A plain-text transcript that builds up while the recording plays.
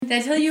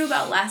Did I tell you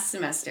about last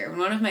semester when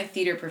one of my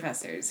theater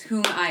professors,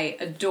 whom I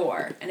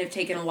adore and have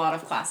taken a lot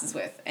of classes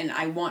with, and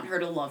I want her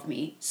to love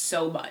me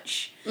so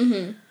much,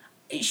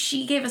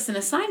 she gave us an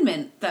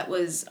assignment that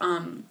was,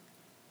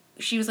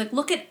 she was like,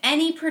 look at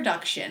any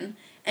production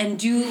and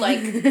do,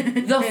 like,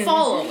 the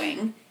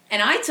following.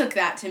 And I took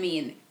that to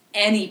mean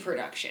any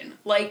production.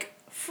 Like,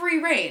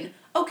 free reign.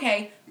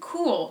 Okay,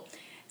 cool.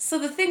 So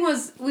the thing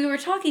was, we were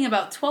talking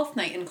about Twelfth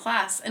Night in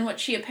class, and what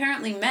she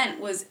apparently meant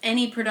was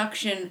any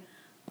production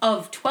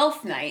of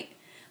Twelfth Night,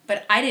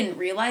 but I didn't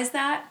realize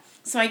that.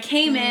 So I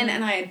came in,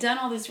 and I had done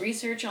all this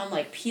research on,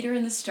 like, Peter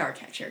and the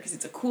Starcatcher, because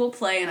it's a cool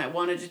play, and I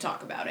wanted to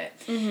talk about it.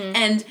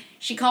 And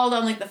she called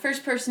on, like, the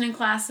first person in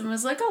class and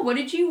was like, oh, what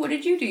did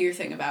you do your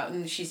thing about?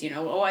 And she's,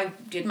 I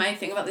did my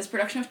thing about this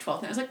production of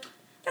Twelfth Night. I was like,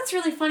 that's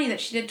really funny that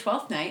she did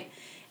Twelfth Night.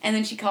 And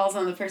then she calls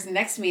on the person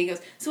next to me and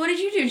goes, so what did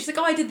you do? And she's like,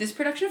 oh, I did this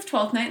production of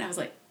Twelfth Night. And I was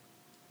like,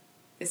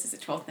 this is a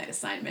 12th night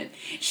assignment.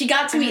 She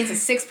got to me, it's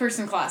a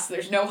 6-person class, so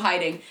there's no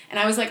hiding.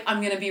 And I was like, I'm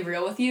going to be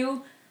real with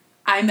you.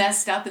 I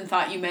messed up and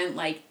thought you meant,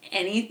 like,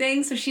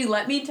 anything. So she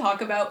let me talk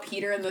about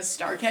Peter and the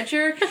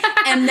Starcatcher.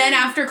 And then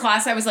after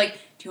class, I was like,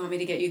 do you want me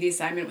to get you the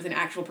assignment with an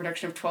actual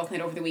production of 12th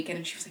Night over the weekend?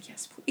 And she was like,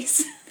 yes,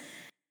 please.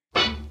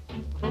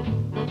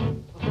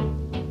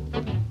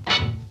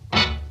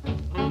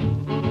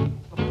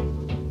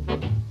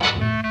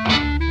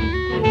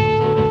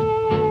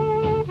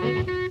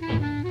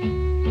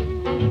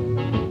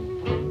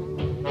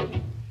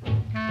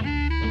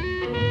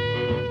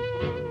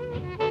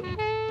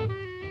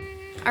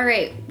 All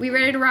right, we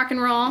ready to rock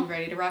and roll? I'm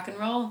ready to rock and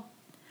roll.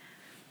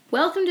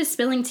 Welcome to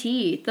Spilling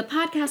Tea, the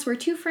podcast where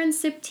two friends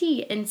sip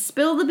tea and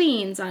spill the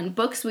beans on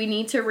books we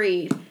need to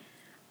read.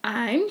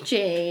 I'm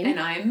Jane. And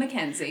I'm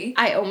Mackenzie.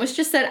 I almost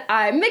just said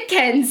I'm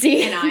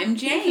Mackenzie. And I'm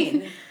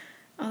Jane.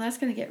 Oh, that's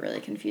going to get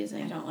really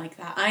confusing. I don't like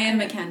that. I am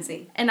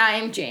Mackenzie. And I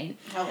am Jane.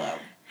 Hello.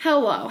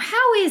 Hello.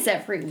 How is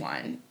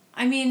everyone?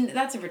 I mean,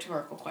 that's a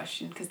rhetorical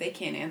question because they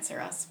can't answer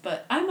us,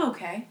 but I'm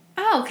okay.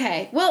 Oh,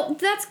 okay. Well,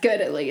 that's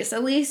good at least.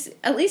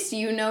 At least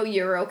you know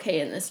you're okay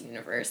in this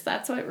universe.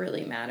 That's what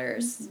really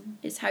matters,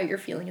 is how you're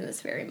feeling in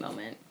this very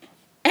moment.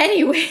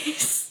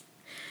 Anyways,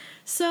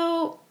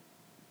 so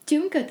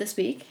doing good this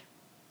week.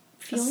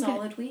 Feeling a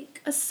solid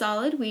week. A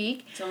solid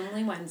week. It's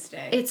only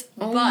Wednesday. It's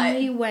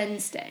only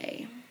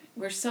Wednesday.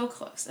 We're so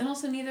close. And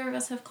also neither of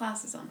us have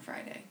classes on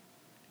Friday.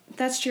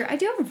 That's true. I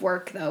do have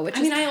work, though, which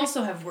I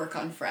also have work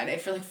on Friday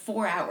for, like,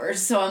 4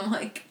 hours, so I'm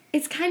like...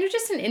 It's kind of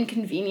just an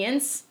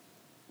inconvenience.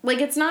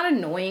 Like, it's not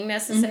annoying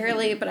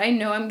necessarily, but I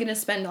know I'm going to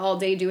spend all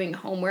day doing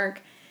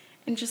homework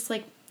and just,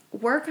 like,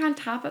 work on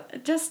top of...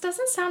 It just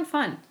doesn't sound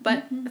fun.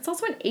 But it's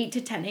also an 8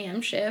 to 10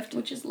 a.m. shift.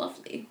 Which is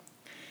lovely.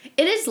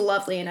 It is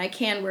lovely, and I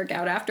can work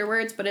out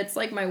afterwards, but it's,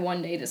 like, my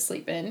one day to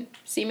sleep in,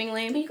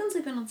 seemingly. But you can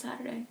sleep in on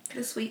Saturday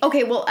this week.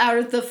 Okay, well, out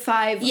of the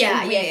 5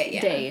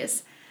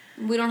 days.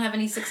 We don't have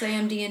any 6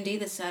 a.m. D&D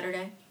this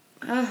Saturday.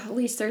 At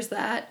least there's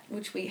that.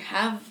 Which we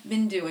have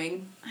been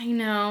doing. I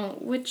know,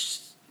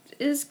 which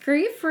is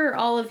great for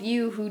all of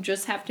you who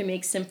just have to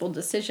make simple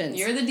decisions.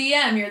 You're the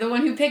DM. You're the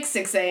one who picks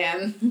 6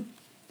 a.m.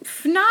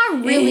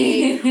 Not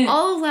really.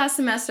 All of last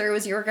semester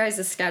was your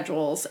guys'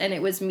 schedules, and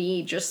it was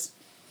me just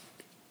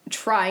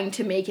trying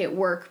to make it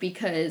work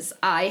because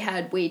I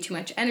had way too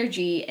much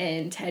energy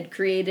and had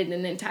created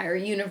an entire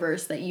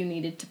universe that you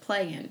needed to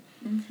play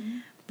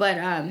in.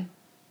 But,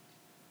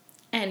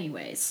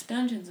 anyways.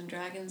 Dungeons and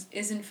Dragons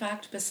is, in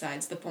fact,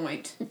 besides the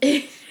point.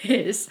 It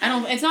is.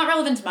 It's not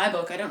relevant to my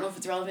book. I don't know if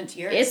it's relevant to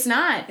yours. It's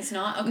not. It's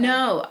not? Okay.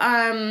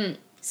 No,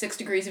 6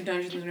 degrees of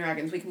Dungeons and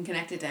Dragons. We can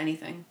connect it to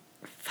anything.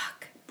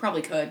 Fuck.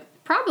 Probably could.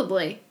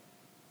 Probably.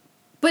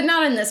 But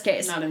not in this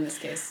case. Not in this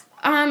case.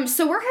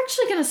 So we're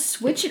actually gonna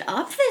switch it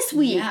up this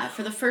week. Yeah,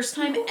 for the first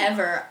time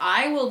ever,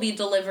 I will be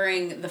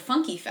delivering the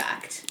funky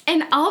fact.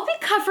 And I'll be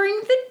covering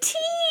the tea.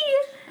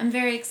 I'm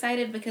very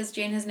excited because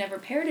Jane has never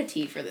paired a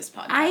tea for this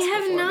podcast I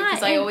have before, not.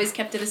 because I always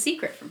kept it a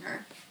secret from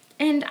her.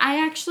 And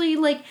I actually,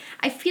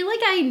 I feel like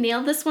I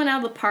nailed this one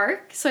out of the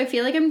park, so I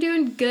feel like I'm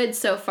doing good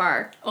so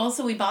far.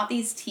 Also, we bought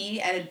this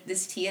tea at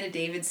a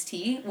David's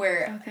Tea,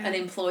 where an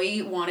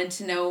employee wanted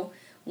to know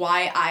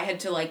why I had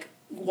to,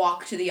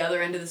 walk to the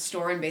other end of the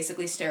store and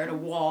basically stare at a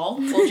wall.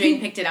 Well, Jane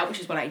picked it out,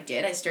 which is what I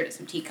did. I stared at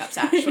some teacups,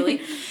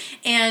 actually.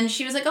 And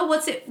she was like, oh,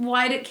 what's it?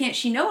 Why can't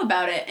she know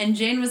about it? And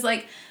Jane was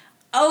like,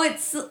 oh,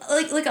 it's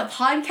like a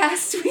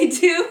podcast we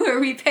do where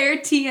we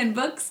pair tea and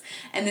books.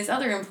 And this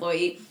other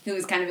employee, who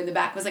was kind of in the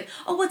back, was like,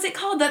 oh, what's it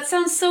called? That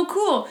sounds so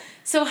cool.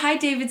 So hi,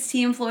 David's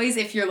Tea employees,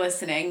 if you're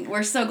listening.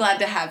 We're so glad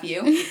to have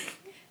you.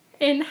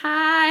 And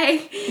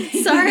hi.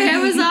 Sorry I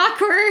was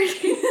awkward.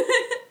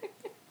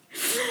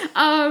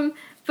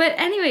 But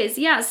anyways,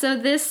 yeah, so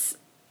this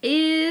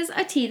is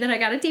a tea that I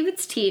got at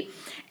David's Tea.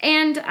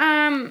 And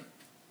I'm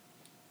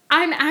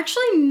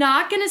actually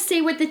not going to say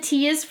what the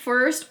tea is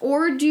first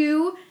or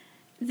do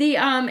the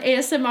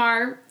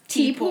ASMR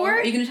tea pour.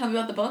 Are you going to tell me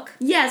about the book?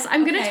 Yes,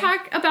 I'm going to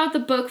talk about the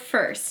book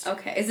first.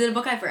 Okay. Is it a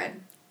book I've read?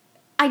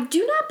 I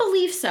do not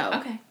believe so.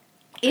 Okay.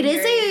 It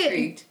is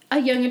intrigued. a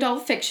young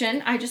adult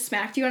fiction. I just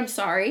smacked you. I'm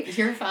sorry.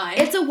 You're fine.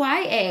 It's a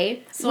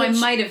YA. So I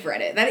might have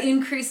read it. That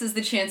increases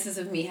the chances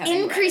of me having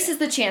increases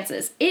read it. the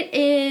chances. It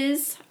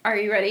is, are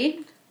you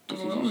ready? I'm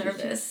a little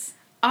nervous.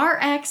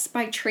 RX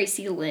by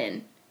Tracy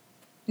Lynn.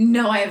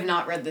 No, I have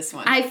not read this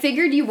one. I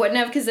figured you wouldn't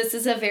have because this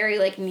is a very,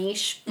 like,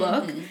 niche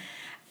book.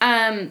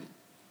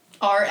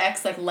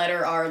 RX, like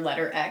letter R,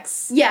 letter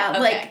X. Yeah, okay.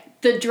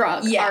 like the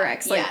drug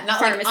RX, like not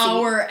pharmacy. like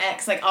our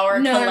X, like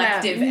our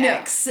collective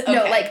X. Okay.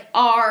 No, like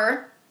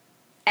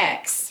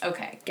RX.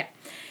 Okay. Yeah.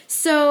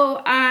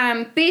 So,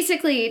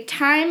 basically,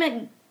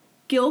 Time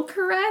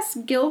Gilchrist.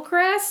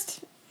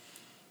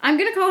 I'm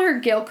gonna call her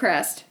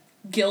Gilchrist.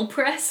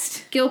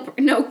 Gilchrist?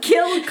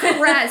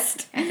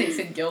 Gilchrist. I think you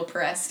said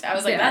Gilchrist. I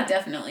was like, that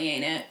definitely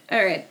ain't it.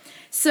 All right.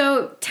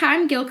 So,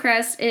 Time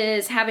Gilchrist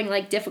is having,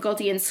 like,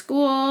 difficulty in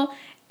school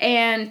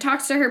and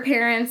talks to her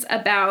parents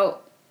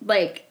about,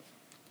 like,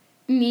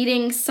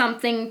 needing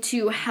something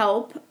to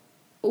help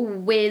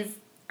with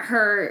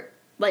her,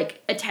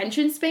 like,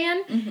 attention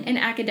span in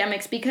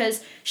academics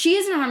because she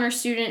is an honor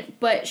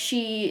student, but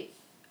she,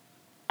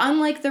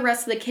 unlike the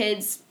rest of the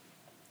kids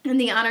in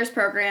the honors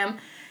program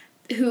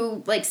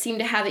who, like, seem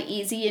to have it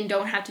easy and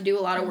don't have to do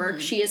a lot of work,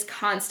 she is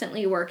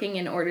constantly working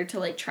in order to,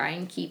 like, try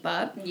and keep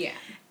up. Yeah.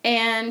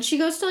 And she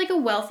goes to, like, a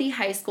wealthy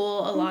high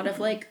school, a lot of,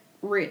 like,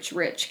 rich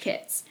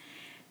kids.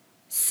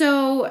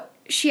 So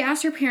she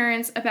asked her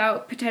parents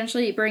about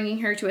potentially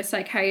bringing her to a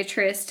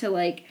psychiatrist to,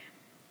 like,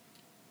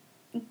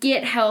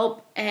 get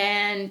help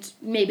and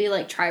maybe,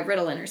 like, try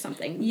Ritalin or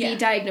something. Yeah. Be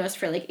diagnosed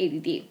for, like,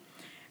 ADD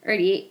or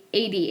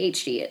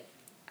ADHD.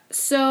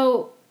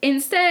 So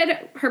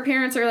instead, her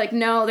parents are like,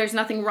 no, there's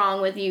nothing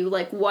wrong with you,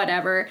 like,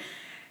 whatever.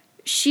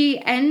 She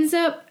ends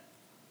up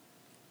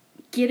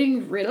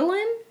getting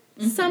Ritalin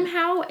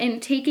somehow and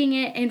taking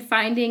it and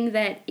finding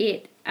that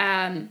it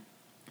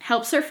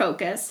helps her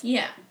focus.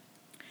 Yeah.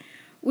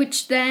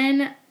 Which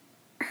then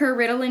her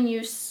Ritalin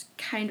use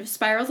kind of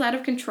spirals out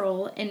of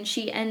control and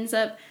she ends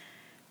up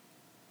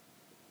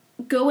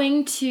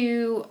going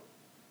to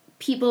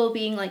people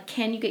being like,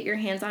 can you get your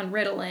hands on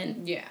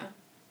Ritalin? Yeah.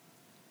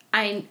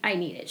 I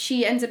need it.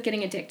 She ends up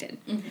getting addicted.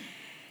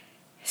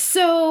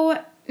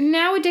 So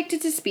now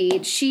addicted to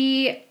speed,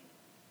 she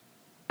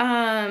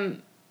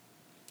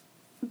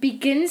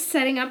begins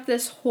setting up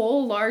this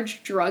whole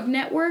large drug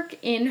network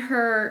in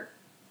her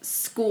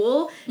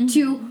school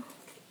to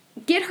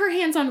get her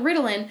hands on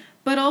Ritalin,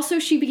 but also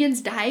she begins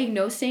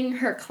diagnosing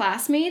her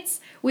classmates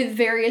with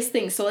various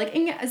things. So, like,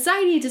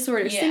 anxiety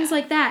disorders, things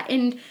like that.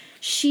 And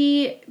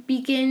she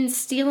begins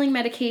stealing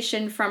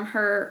medication from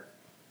her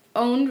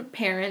own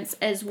parents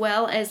as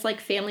well as, like,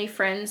 family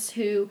friends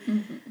who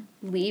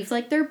leave,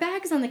 like, their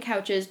bags on the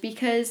couches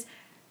because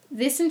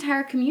this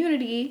entire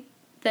community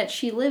that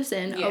she lives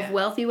in of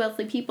wealthy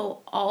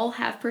people all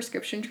have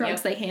prescription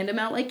drugs. They hand them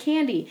out like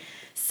candy.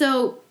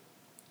 So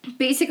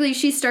basically,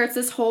 she starts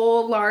this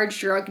whole large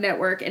drug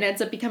network and ends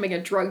up becoming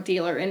a drug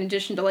dealer in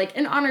addition to, like,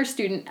 an honor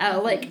student,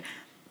 like,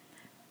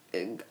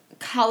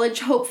 college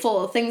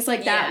hopeful, things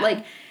like that.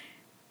 Like,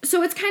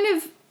 so it's kind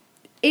of,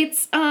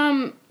 it's,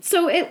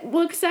 so it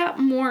looks at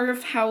more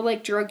of how,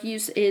 like, drug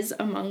use is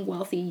among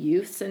wealthy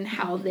youths and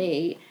how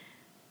they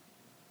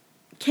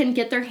can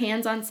get their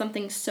hands on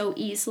something so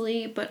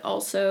easily, but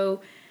also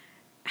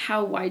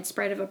how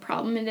widespread of a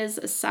problem it is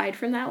aside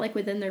from that, like,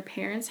 within their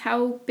parents,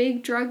 how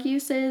big drug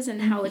use is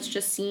and how it's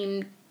just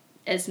seen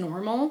as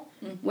normal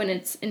when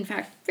it's, in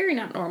fact, very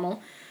not normal.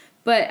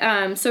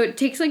 But, so it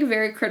takes, like, a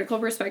very critical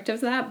perspective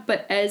of that,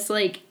 but as,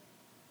 like,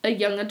 a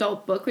young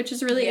adult book, which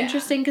is really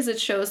interesting because it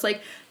shows,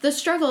 like, the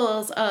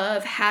struggles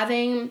of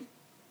having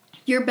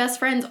your best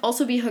friends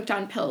also be hooked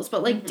on pills,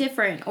 but, like,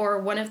 different, or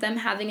one of them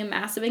having a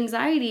massive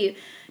anxiety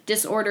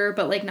disorder,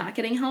 but, like, not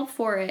getting help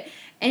for it,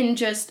 and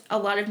just a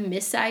lot of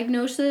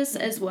misdiagnosis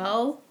as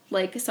well.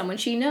 Like, someone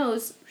she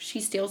knows, she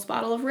steals a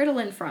bottle of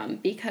Ritalin from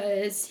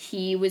because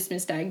he was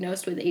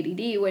misdiagnosed with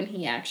ADD when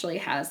he actually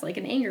has, like,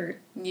 an anger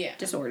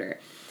disorder.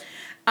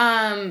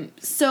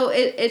 So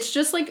it's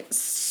just, like,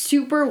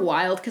 super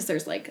wild because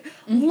there's, like,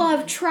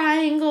 love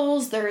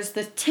triangles, there's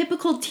the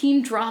typical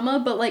teen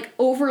drama, but, like,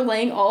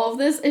 overlaying all of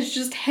this is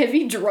just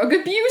heavy drug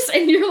abuse,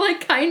 and you're,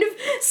 like, kind of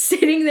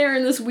sitting there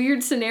in this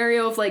weird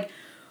scenario of, like,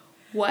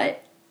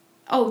 what?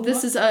 Oh,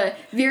 this is a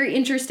very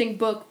interesting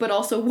book, but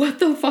also what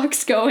the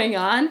fuck's going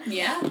on?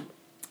 Yeah.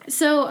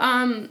 So,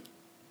 I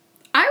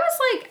was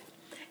like,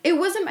 it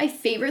wasn't my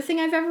favorite thing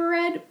I've ever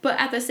read, but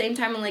at the same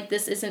time, I'm like,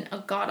 this isn't a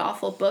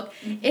god-awful book.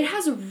 It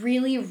has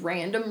really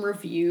random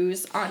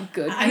reviews on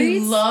Goodreads. I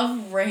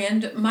love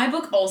my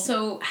book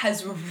also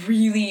has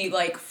really,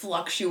 like,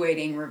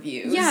 fluctuating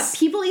reviews. Yeah,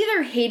 people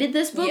either hated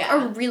this book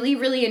or really,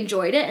 really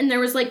enjoyed it, and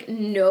there was, like,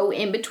 no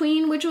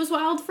in-between, which was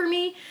wild for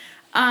me.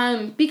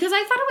 Because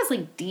I thought it was,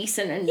 like,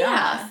 decent enough.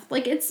 Yeah.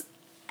 Like, it's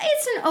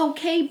an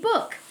okay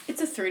book.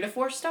 It's a 3 to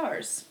 4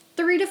 stars.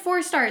 3 to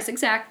 4 stars,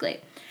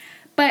 exactly.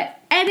 But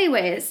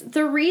anyways,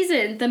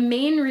 the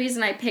main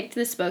reason I picked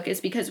this book is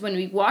because when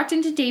we walked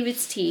into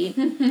David's Tea,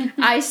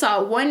 I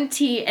saw one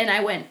tea and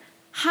I went,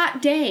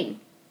 hot dang.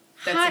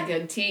 That's a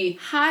good tea.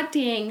 Hot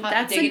dang.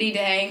 Hot diggity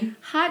dang.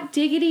 Hot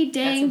diggity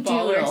dang That's a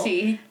baller doodle.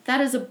 tea.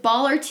 That is a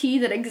baller tea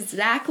that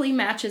exactly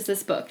matches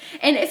this book.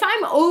 And if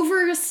I'm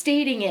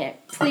overstating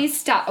it, please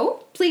stop.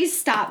 Oh, please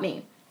stop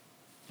me.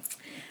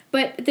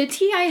 But the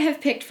tea I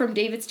have picked from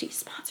David's Tea,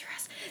 sponsor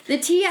us. The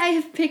tea I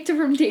have picked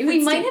from David's Tea.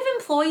 We might have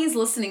employees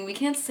listening. We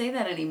can't say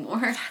that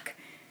anymore. Fuck.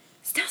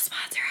 Still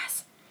sponsor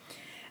us.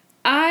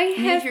 I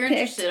have If you're picked,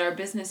 interested, our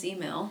business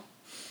email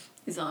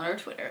is on our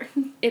Twitter.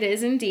 It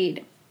is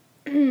indeed.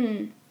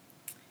 The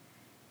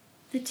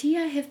tea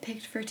I have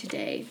picked for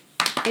today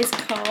is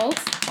called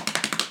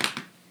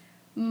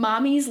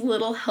Mommy's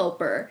Little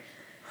Helper.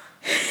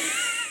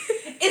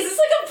 Is this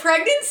like a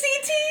pregnancy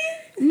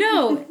tea?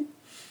 No.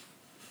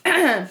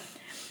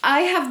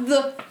 I have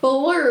the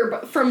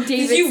blurb from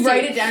David's Did you Tea.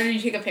 write it down or did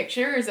you take a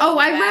picture? Or is it Oh, on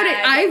I the wrote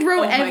it. bag? I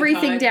wrote Oh my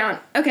everything God. down.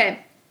 Okay.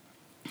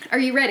 Are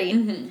you ready?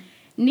 Mm-hmm.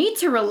 Need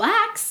to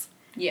relax?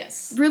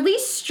 Yes.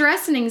 Release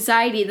stress and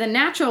anxiety the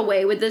natural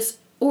way with this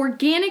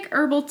organic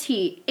herbal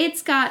tea.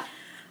 It's got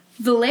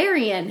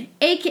valerian,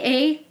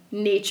 aka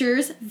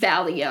nature's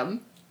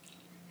Valium,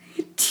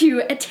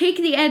 to take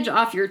the edge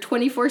off your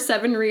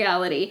 24/7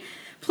 reality,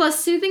 plus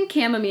soothing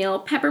chamomile,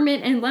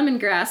 peppermint, and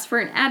lemongrass for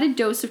an added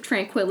dose of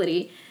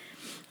tranquility,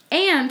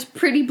 and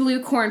pretty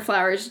blue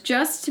cornflowers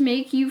just to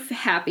make you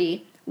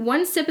happy.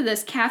 One sip of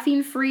this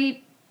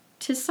caffeine-free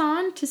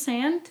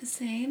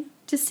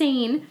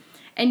tisane,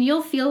 and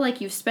you'll feel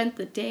like you've spent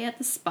the day at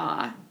the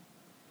spa.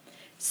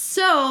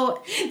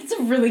 So, It's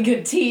a really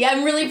good tea.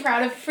 I'm really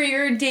proud of for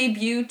your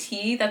debut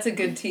tea. That's a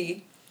good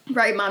tea.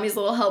 right, Mommy's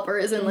Little Helper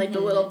is in like the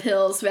little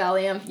pills,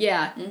 Valium.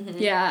 Yeah,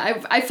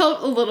 yeah. I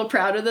felt a little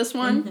proud of this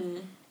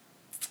one.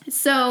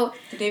 So,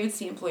 The David's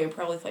Tea employer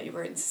probably thought you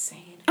were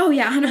insane. oh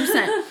yeah,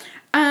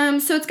 100%.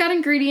 So it's got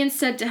ingredients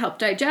said to help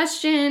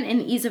digestion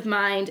and ease of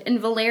mind, and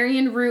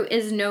valerian root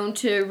is known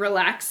to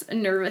relax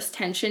nervous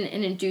tension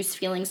and induce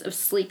feelings of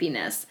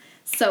sleepiness.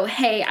 So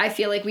hey, I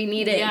feel like we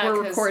need it. Yeah, We're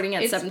 'cause recording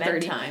at it's 7:30.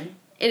 bedtime.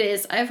 It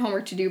is. I have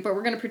homework to do, but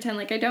we're going to pretend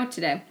like I don't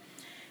today.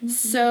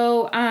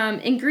 So,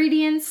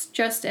 ingredients,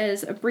 just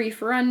as a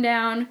brief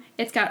rundown.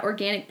 It's got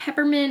organic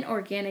peppermint,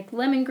 organic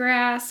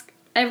lemongrass.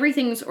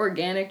 Everything's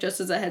organic, just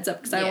as a heads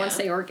up, because I don't want to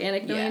Yeah. say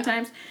organic a million Yeah.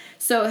 times.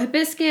 So,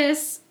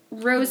 hibiscus,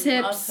 rose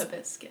Love hips.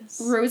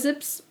 hibiscus. Rose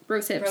hips?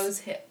 Rose hips. Rose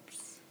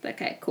hips.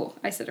 Okay, cool.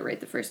 I said it right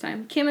the first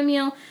time.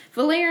 Chamomile,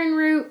 valerian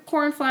root,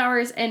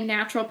 cornflowers, and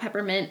natural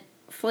peppermint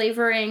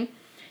flavoring.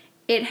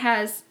 It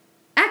has...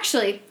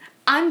 Actually,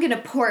 I'm going to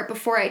pour it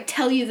before I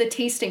tell you the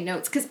tasting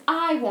notes, because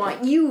I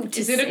want you to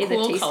Is say it a the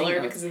cool tasting color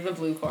notes. because of the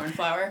blue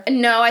cornflower?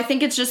 No, I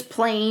think it's just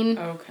plain.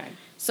 Okay.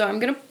 So I'm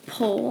going to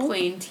pull.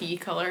 Plain tea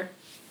color.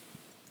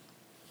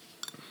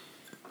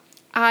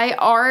 I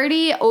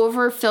already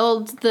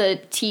overfilled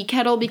the tea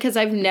kettle because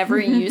I've never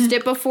used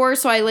it before,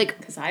 so I like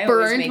Because I always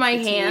burned make my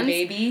the tea, hands.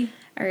 baby.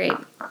 All right,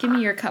 give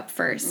me your cup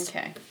first.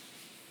 Okay.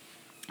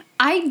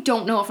 I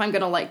don't know if I'm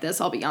going to like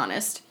this, I'll be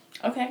honest.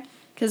 Okay.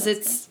 Because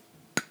it's...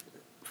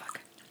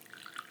 Fuck.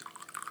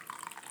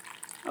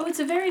 Oh, it's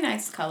a very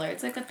nice color.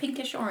 It's like a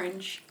pinkish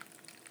orange.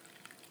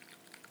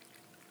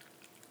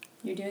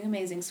 You're doing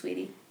amazing,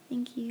 sweetie.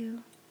 Thank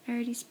you. I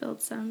already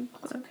spilled some.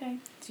 It's okay.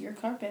 It's your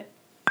carpet.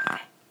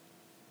 Okay.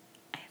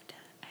 I have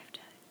to...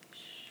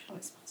 Oh,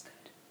 it smells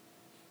good.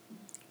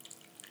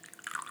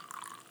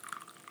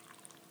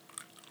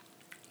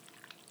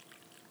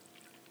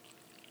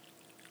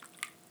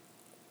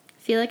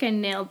 I feel like I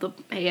nailed the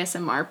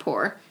ASMR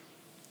pour.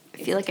 I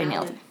feel like I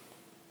nailed it.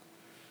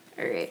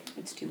 All right.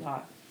 It's too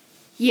hot.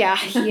 Yeah.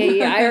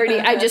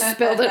 I just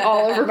spilled it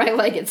all over my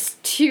leg. It's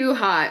too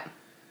hot.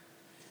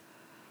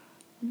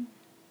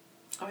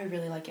 Oh, I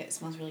really like it. It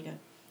smells really good.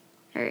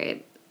 All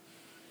right.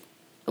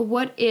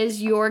 What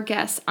is your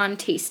guess on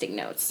tasting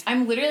notes?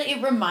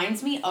 It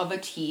reminds me of a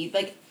tea.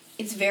 Like,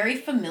 it's very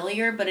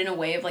familiar, but in a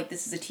way of, like,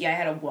 this is a tea I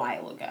had a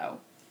while ago.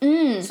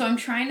 So I'm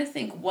trying to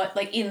think what,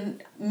 like,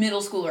 in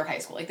middle school or high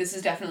school. Like, this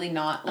is definitely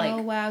not, like,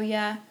 Oh, wow,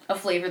 yeah. a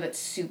flavor that's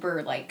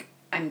super, like,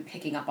 I'm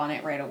picking up on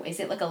it right away.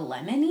 Is it, like, a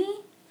lemony?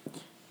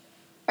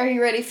 Are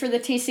you ready for the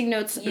tasting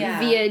notes Yeah.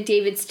 via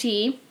David's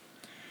Tea?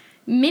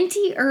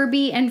 Minty,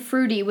 herby, and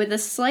fruity with a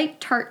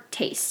slight tart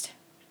taste.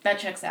 That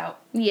checks out.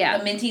 Yeah.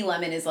 The minty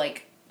lemon is,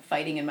 like,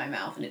 fighting in my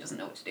mouth and it doesn't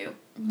know what to do.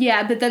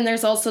 Yeah, but then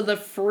there's also the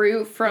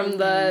fruit from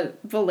the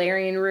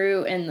valerian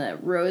root and the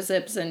rose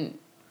hips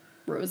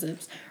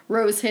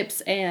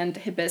and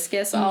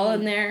hibiscus all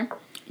in there.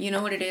 You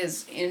know what it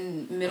is?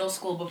 In middle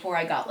school, before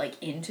I got,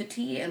 like, into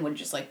tea and would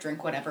just, like,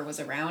 drink whatever was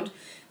around,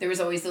 there was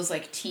always those,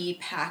 like, tea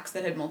packs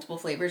that had multiple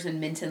flavors, and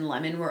mint and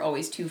lemon were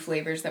always two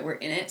flavors that were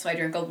in it. So I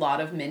drank a lot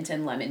of mint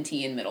and lemon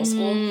tea in middle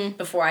school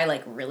before I,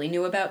 like, really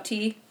knew about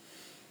tea.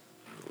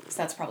 So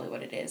that's probably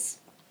what it is.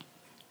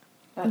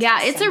 That's Yeah,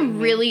 what's it's a sending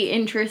me. really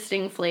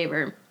interesting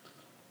flavor.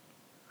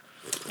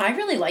 I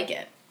really like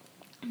it.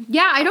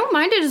 Yeah, I don't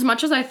mind it as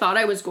much as I thought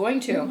I was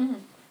going to.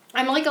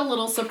 I'm like a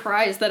little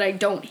surprised that I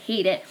don't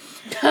hate it.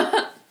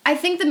 I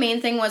think the main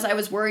thing was I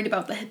was worried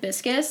about the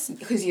hibiscus.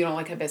 Because you don't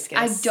like hibiscus.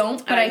 I don't,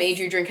 but and I I made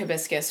you drink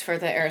hibiscus for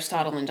the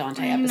Aristotle and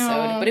Dante I episode.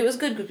 know. But it was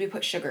good because we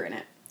put sugar in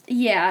it.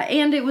 Yeah,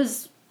 and it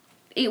was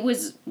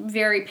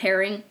very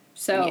pairing.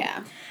 So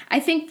Yeah. I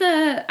think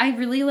I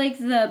really like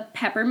the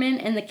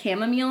peppermint and the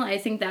chamomile. I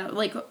think that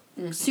like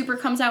super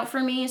comes out for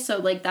me. So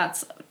like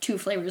that's two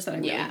flavors that I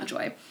really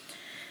enjoy.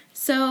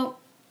 So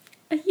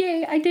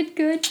yay, I did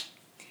good.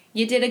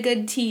 You did a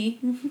good tea.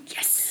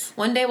 Yes.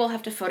 One day we'll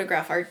have to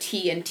photograph our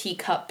tea and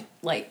teacup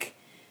like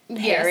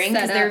pairing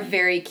because they're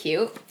very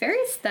cute. Very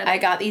aesthetic. I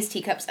got these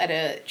teacups at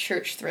a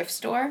church thrift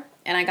store,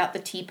 and I got the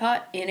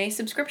teapot in a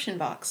subscription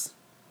box.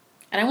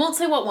 And I won't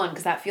say what one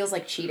because that feels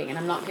like cheating, and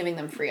I'm not giving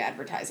them free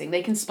advertising.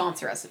 They can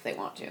sponsor us if they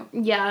want to.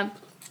 Yeah.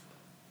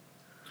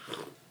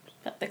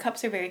 But the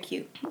cups are very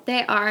cute.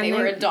 They are. They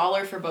were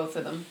 $1 for both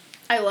of them.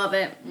 I love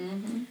it.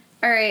 Mm-hmm.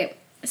 All right.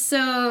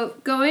 So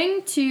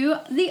going to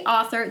the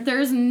author,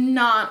 there's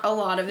not a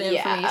lot of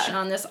information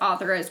on this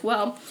author as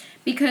well,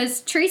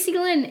 because Tracy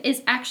Lynn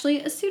is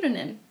actually a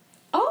pseudonym.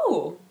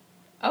 Oh,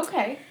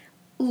 okay.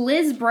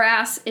 Liz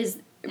Braswell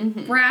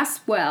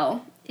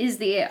is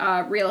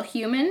the real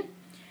human.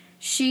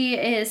 She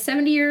is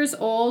 70 years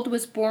old,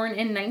 was born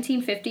in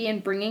 1950 in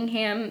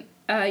Birmingham,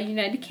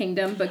 United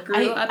Kingdom, but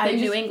grew up in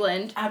New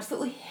England.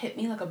 Absolutely hit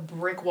me like a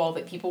brick wall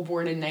that people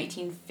born in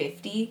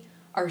 1950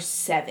 are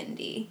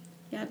 70.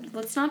 Yeah,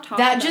 let's not talk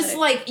about it. That just,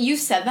 like, you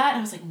said that, and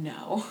I was like,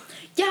 no.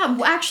 Yeah,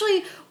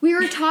 actually, we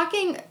were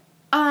talking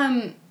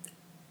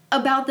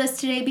about this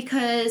today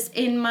because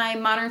in my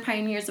Modern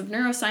Pioneers of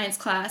Neuroscience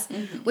class,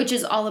 which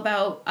is all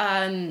about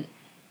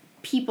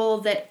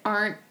people that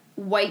aren't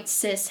white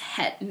cis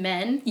het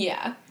men.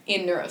 Yeah,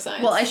 in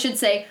neuroscience. Well, I should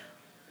say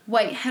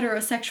white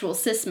heterosexual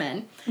cis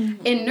men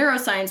in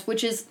neuroscience,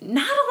 which is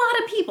not a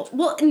lot of people.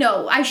 Well,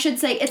 no, I should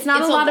say it's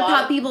not a lot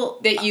of people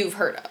that you've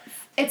heard of.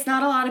 It's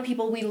not a lot of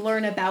people we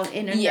learn about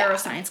in a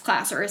neuroscience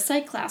class or a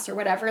psych class or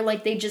whatever.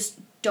 Like, they just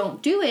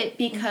don't do it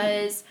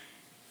because,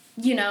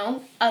 you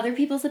know, other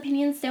people's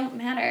opinions don't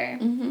matter.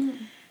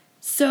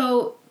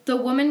 So the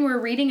woman we're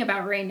reading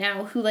about right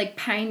now who, like,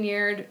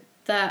 pioneered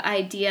the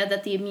idea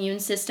that the immune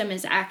system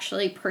is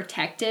actually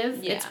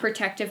protective. It's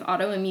protective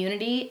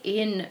autoimmunity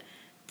in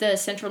the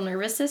central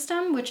nervous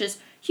system, which is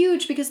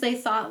huge because they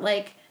thought,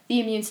 like, the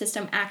immune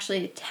system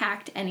actually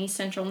attacked any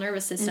central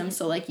nervous system.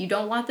 So, like, you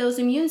don't want those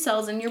immune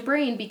cells in your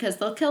brain because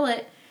they'll kill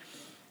it.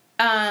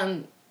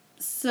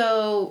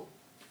 So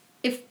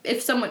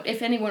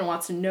if anyone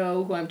wants to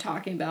know who I'm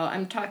talking about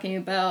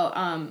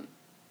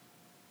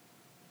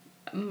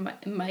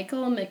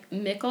Michael.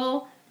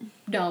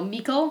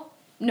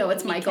 No,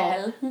 it's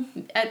Michael.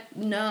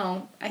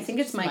 No, I think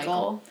it's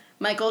Michael.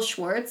 Michael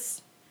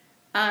Schwartz.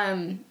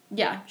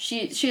 Yeah,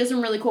 she has some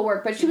really cool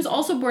work, but she was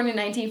also born in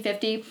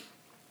 1950.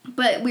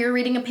 But we were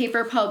reading a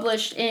paper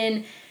published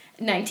in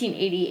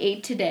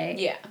 1988 today.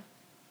 Yeah.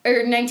 Or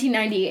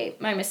 1998,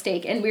 my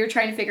mistake. And we were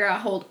trying to figure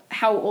out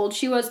how old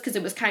she was because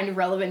it was kind of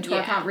relevant to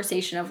our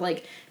conversation of,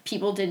 like,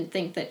 people didn't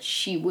think that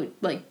she would,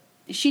 like,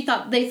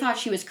 they thought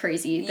she was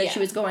crazy, that she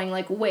was going,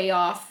 like, way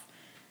off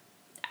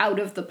out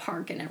of the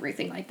park and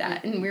everything like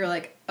that. And we were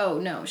like, oh,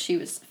 no, she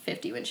was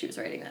 50 when she was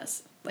writing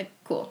this. Like,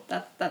 cool.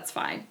 That's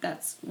fine.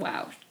 That's,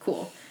 wow,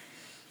 cool.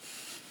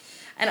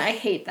 And I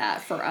hate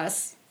that for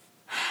us.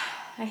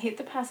 I hate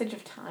the passage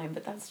of time,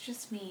 but that's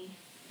just me.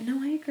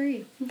 No, I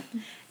agree.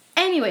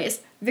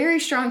 Anyways, very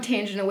strong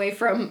tangent away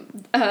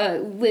from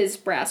Liz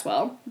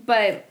Braswell,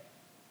 but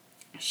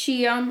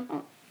she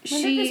When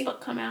did this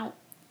book come out?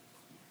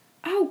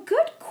 Oh,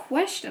 good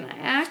question. I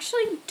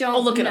actually don't know.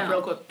 I'll look it up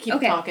real quick.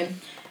 Keep talking.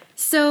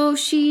 So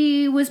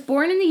she was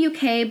born in the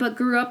UK, but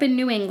grew up in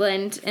New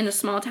England, in a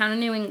small town in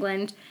New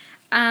England.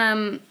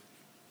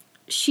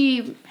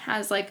 She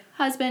has, like,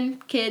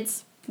 husband,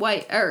 kids,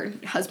 wife,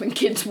 husband,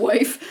 kids,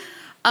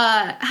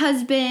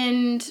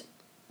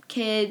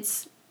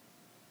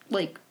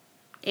 like,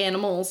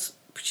 animals.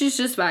 She's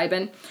just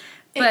vibing.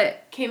 But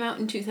it came out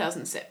in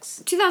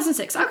 2006.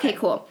 2006. Okay,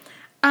 cool.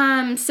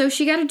 So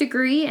she got a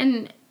degree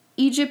in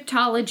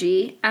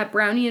Egyptology at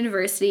Brown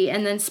University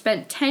and then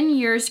spent 10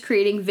 years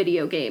creating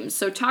video games.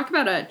 So talk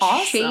about a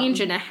change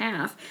and a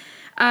half.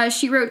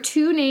 She wrote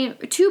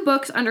two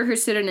books under her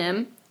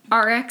pseudonym,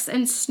 RX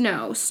and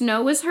Snow.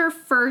 Snow was her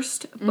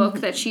first book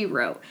that she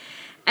wrote.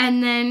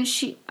 And then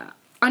she,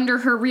 under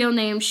her real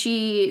name,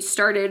 she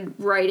started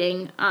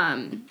writing,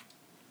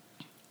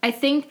 I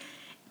think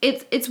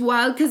it's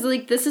wild because,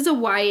 like, this is a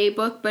YA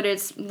book, but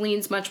it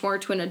leans much more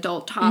to an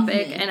adult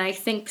topic, and I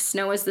think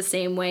Snow is the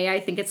same way.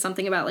 I think it's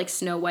something about, like,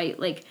 Snow White,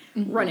 like,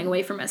 running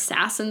away from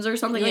assassins or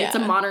something. Like, it's a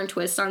modern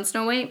twist on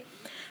Snow White.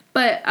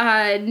 But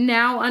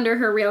now, under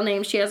her real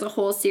name, she has a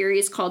whole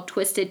series called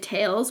Twisted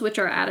Tales, which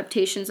are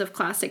adaptations of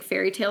classic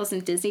fairy tales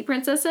and Disney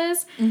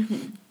princesses.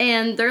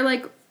 And they're,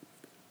 like,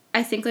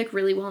 I think, like,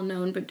 really well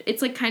known, but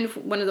it's, like, kind of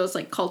one of those,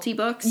 like, culty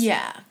books.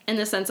 Yeah. In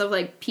the sense of,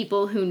 like,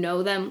 people who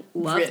know them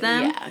love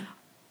them. Yeah.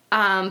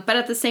 But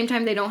at the same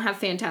time, they don't have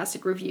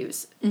fantastic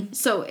reviews.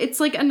 So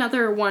it's, like,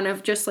 another one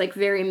of just, like,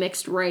 very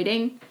mixed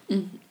writing.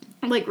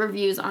 Like,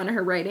 reviews on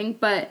her writing.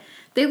 But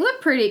they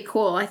look pretty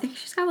cool. I think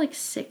she's got, like,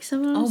 6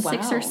 of them. Oh, wow.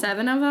 6 or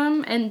 7 of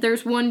them. And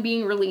there's one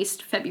being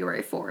released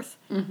February 4th.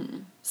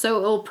 So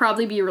it'll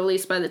probably be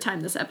released by the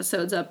time this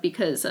episode's up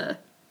because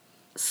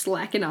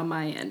slacking on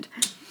my end.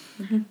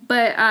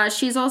 But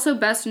she's also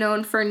best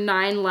known for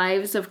 9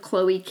 Lives of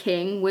Chloe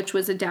King, which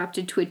was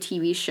adapted to a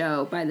TV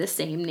show by the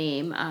same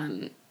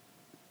name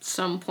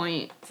some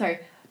point. Sorry.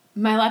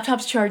 My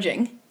laptop's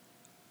charging.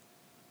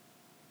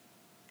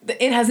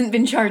 It hasn't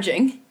been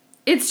charging.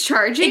 It's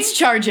charging? It's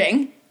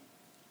charging.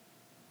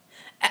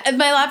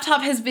 My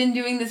laptop has been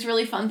doing this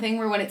really fun thing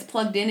where when it's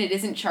plugged in, it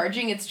isn't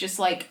charging. It's just,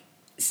 like,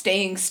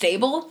 staying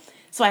stable.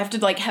 So I have to,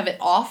 like, have it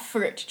off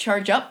for it to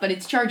charge up, but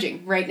it's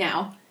charging right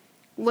now.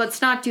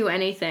 Let's not do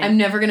anything. I'm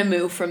never gonna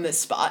move from this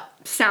spot.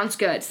 Sounds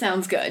good.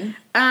 Sounds good.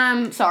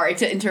 Sorry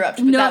to interrupt,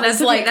 but no, that that's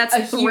was, okay. like, That's a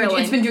huge...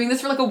 thrilling. It's been doing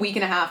this for, like, a week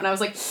and a half, and I was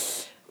like,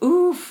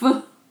 oof.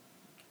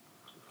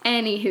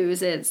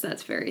 Anywho's,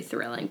 that's very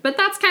thrilling. But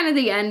that's kind of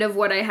the end of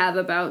what I have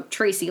about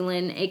Tracy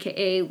Lynn,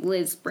 a.k.a.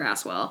 Liz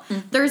Braswell. Mm-hmm.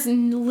 There's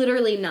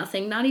literally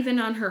nothing, not even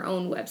on her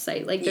own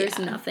website. Like, there's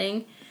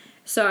nothing.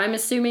 So I'm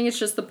assuming it's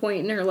just the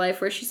point in her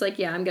life where she's like,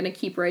 yeah, I'm going to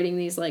keep writing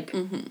these, like,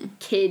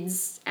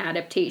 kids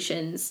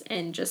adaptations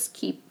and just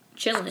keep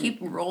chilling. Just keep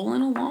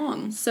rolling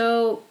along.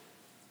 So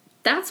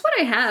that's what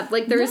I have.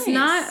 Like, there's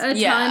not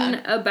a ton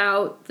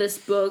about this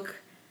book.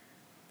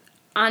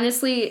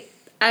 Honestly,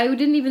 I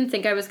didn't even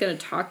think I was going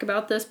to talk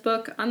about this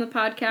book on the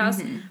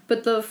podcast,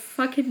 but the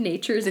fucking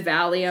Nature's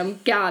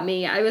Valium got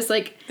me. I was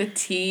like... The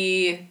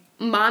tea.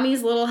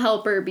 Mommy's little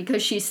helper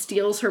because she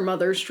steals her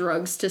mother's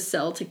drugs to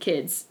sell to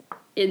kids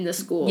in the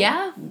school.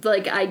 Yeah.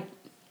 Like, I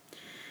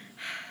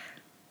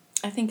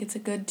think it's a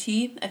good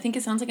tea. I think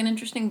it sounds like an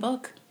interesting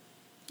book.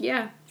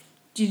 Yeah.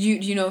 Do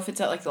you know if it's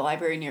at, like, the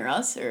library near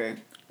us, or...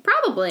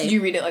 Probably. Did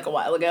you read it, like, a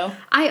while ago?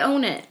 I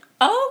own it.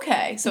 Oh,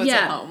 okay. So it's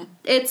at home.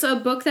 It's a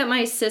book that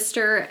my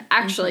sister...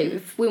 Actually,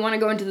 if we want to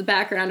go into the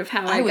background of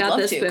how I got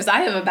this book... because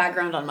I have a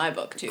background on my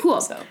book, too.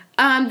 Cool. So.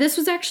 This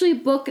was actually a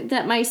book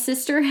that my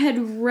sister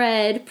had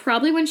read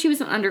probably when she was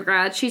an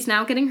undergrad. She's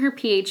now getting her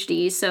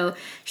PhD, so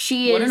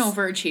she What an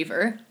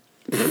overachiever.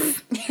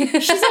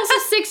 She's also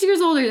 6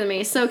 years older than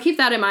me, so keep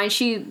that in mind.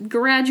 She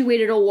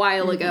graduated a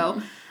while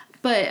ago.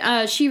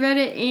 But she read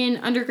it in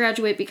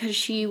undergraduate because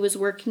she was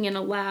working in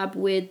a lab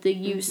with the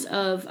use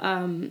of...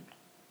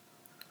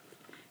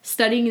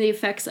 studying the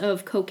effects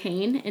of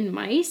cocaine in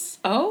mice.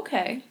 Oh,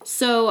 okay.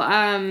 So,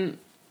 and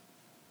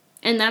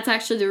that's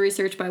actually the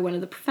research by one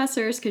of the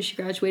professors, because she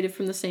graduated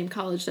from the same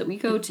college that we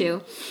go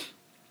to.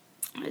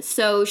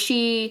 So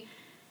she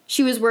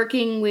was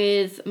working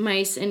with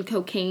mice and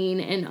cocaine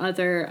and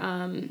other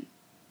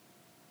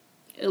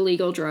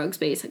illegal drugs,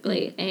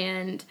 basically.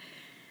 And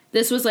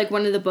this was, like,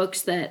 one of the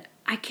books that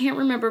I can't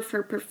remember if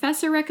her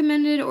professor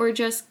recommended or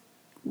just,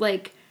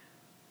 like...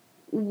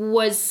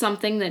 was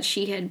something that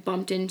she had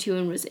bumped into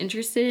and was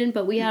interested in,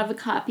 but we have a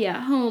copy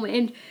at home,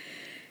 and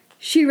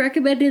she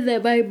recommended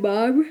that my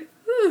mom,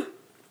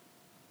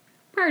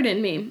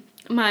 pardon me,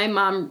 my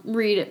mom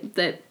read it,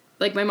 that,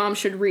 like, my mom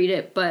should read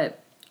it,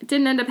 but it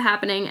didn't end up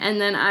happening, and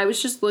then I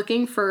was just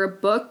looking for a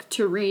book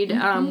to read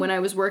when I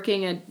was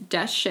working a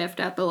desk shift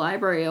at the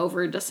library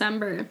over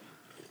December,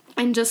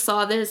 and just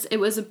saw this. It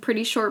was a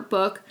pretty short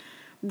book,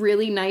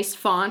 really nice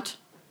font,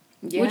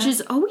 which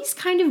is always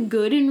kind of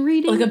good in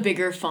reading. Like a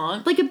bigger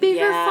font? Like a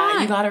bigger font.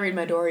 Yeah, you gotta read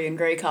my Dorian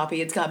Gray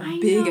copy. It's got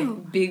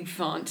big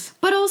font.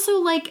 But also,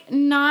 like,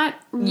 not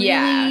really...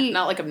 Yeah,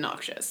 not, like,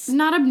 obnoxious.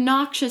 Not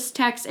obnoxious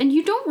text. And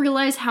you don't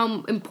realize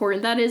how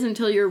important that is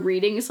until you're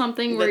reading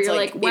something where you're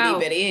like, wow.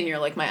 itty-bitty, and you're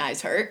like, my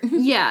eyes hurt.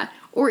 Yeah.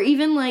 Or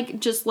even,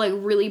 like, just, like,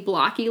 really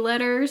blocky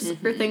letters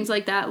or things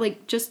like that.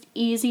 Like, just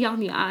easy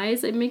on the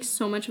eyes. It makes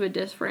so much of a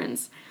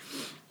difference.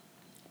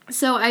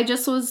 So I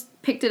just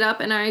picked it up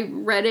and I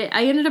read it.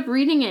 I ended up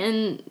reading it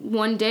in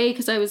one day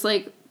because I was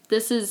like,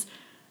 this is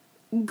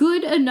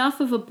good enough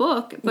of a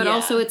book, but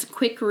also it's a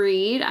quick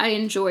read. I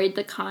enjoyed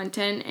the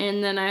content,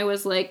 and then I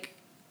was like,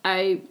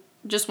 I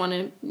just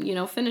want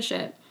to, finish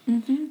it.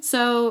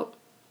 So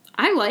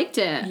I liked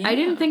it. Yeah. I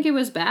didn't think it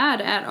was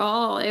bad at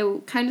all.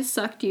 It kind of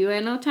sucked you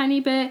in a tiny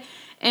bit.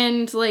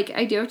 And, like,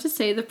 I do have to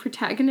say the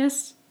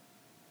protagonist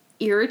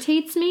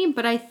irritates me,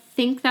 but I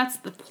think that's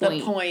the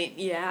point. The point,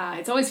 yeah.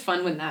 It's always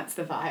fun when that's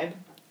the vibe.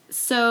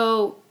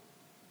 So,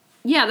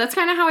 yeah, that's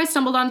kind of how I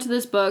stumbled onto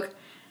this book.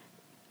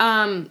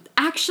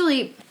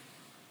 Actually,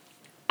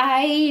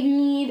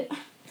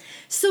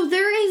 so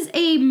there is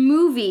a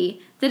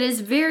movie that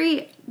is it's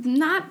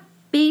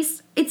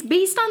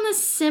based on the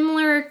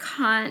similar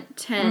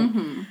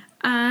content.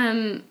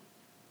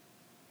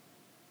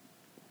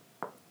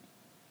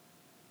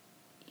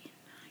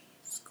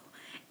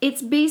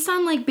 It's based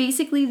on, like,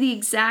 basically the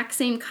exact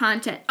same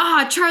content.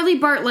 Charlie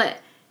Bartlett.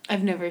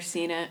 I've never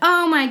seen it.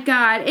 Oh my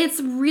god, it's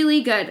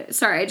really good.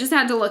 Sorry, I just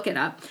had to look it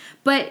up.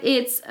 But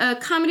it's a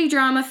comedy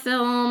drama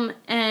film,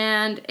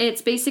 and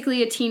it's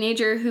basically a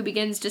teenager who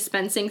begins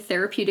dispensing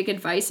therapeutic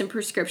advice and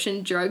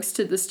prescription drugs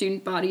to the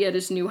student body at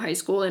his new high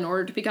school in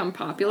order to become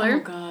popular. Oh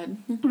god.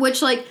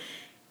 Which, like,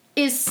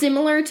 is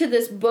similar to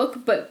this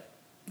book, but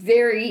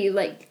very,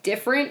 like,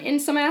 different in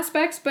some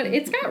aspects. But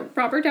it's got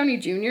Robert Downey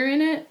Jr.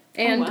 in it.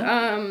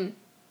 And,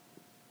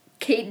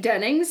 Kate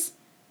Dennings.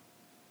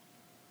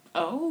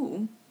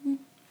 Oh.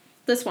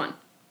 This one.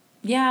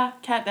 Yeah,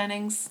 Kat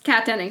Dennings.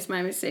 Kat Dennings,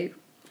 my mistake.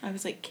 I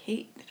was like,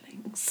 Kate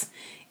Dennings.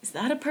 Is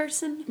that a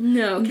person?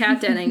 No, Kat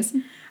Dennings.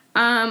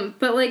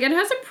 But, like, it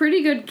has a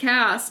pretty good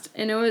cast,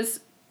 and it was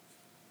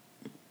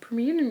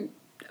premiered in,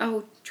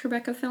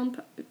 Tribeca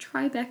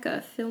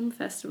Film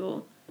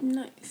Festival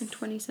Nice. in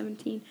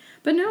 2017.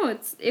 But no,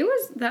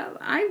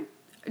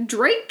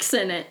 Drake's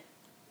in it.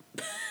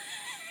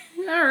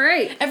 All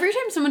right. Every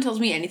time someone tells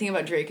me anything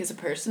about Drake as a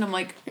person, I'm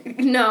like,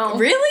 No.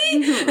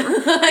 really?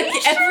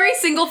 Like, every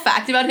single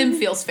fact about him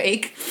feels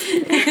fake.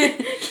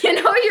 You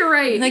know, you're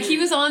right. Like, he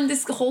was on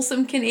this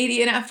wholesome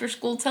Canadian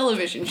after-school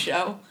television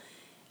show.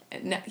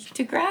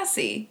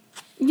 Degrassi.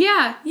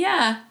 Yeah.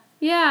 Yeah.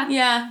 Yeah.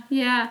 Yeah.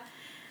 Yeah.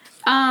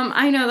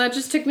 I know, that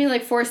just took me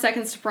like 4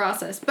 seconds to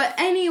process. But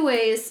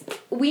anyways,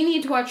 we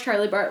need to watch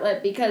Charlie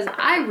Bartlett because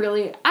I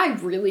really,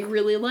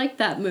 really like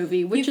that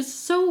movie, which is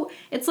so,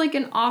 it's like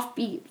an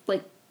offbeat,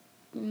 like,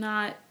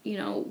 not,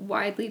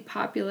 widely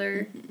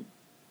popular,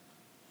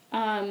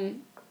 movie.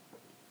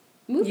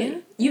 Yeah.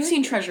 You've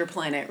seen Treasure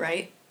Planet,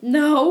 right?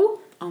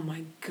 No. Oh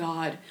my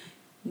god.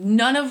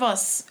 None of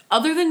us,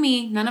 other than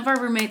me, none of our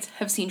roommates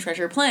have seen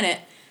Treasure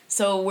Planet.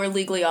 So we're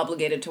legally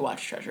obligated to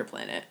watch Treasure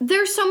Planet.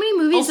 There's so many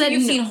movies also, that...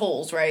 you've seen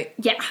Holes, right?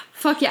 Yeah.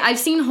 Fuck yeah. I've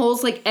seen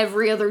Holes like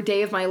every other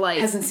day of my life.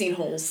 Hasn't seen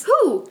Holes.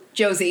 Who?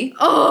 Josie.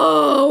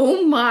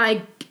 Oh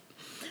my...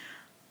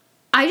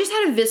 I just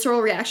had a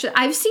visceral reaction.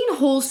 I've seen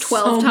Holes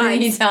 12 times. So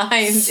many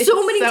times.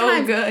 So many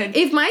times. Good.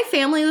 If my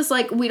family was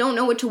like, we don't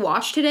know what to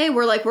watch today,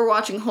 we're like, we're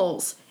watching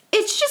Holes.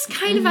 It's just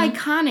kind of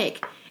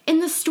iconic.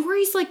 And the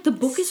story's like, the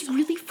book is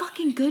really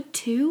fucking good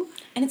too.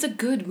 And it's a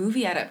good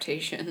movie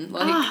adaptation.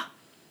 Like...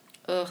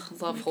 Ugh,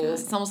 love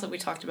Holes. It's almost like we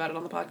talked about it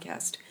on the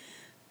podcast.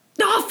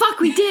 Oh, fuck,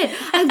 we did.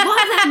 I love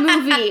that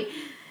movie.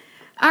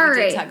 All right.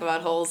 We did talk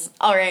about Holes.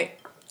 All right.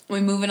 We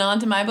moving on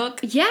to my book?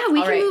 Yeah,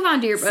 we can move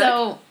on to your book.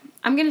 So,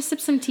 I'm going to sip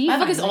some tea. My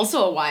book is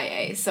also a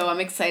YA, so I'm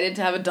excited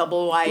to have a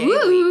double YA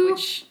week,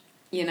 which,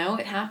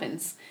 it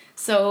happens.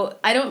 So,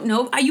 I don't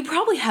know. You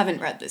probably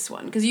haven't read this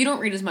one, because you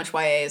don't read as much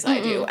YA as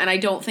I do, and I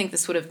don't think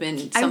this would have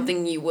been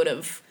something you would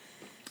have...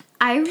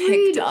 I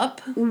read up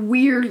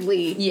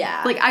weirdly.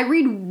 Yeah. Like, I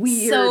read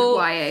weird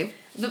YA.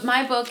 But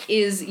my book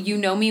is You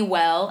Know Me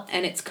Well,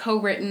 and it's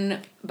co-written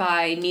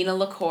by Nina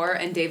LaCour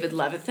and David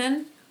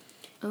Levithan.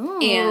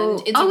 Oh.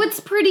 And it's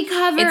pretty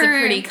cover. It's a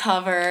pretty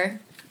cover.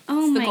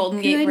 Oh, it's the my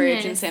Golden Gate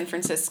Bridge in San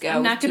Francisco.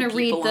 I'm not going to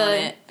read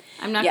the...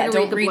 I'm not going to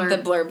read the blurb. Yeah, don't read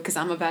the blurb, because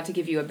I'm about to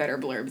give you a better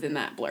blurb than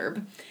that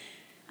blurb.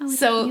 Oh,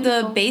 so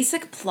beautiful. the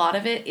basic plot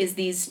of it is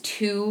these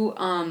two...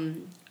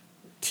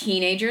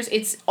 teenagers.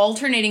 It's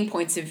alternating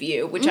points of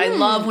view, which I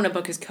love when a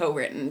book is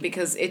co-written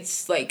because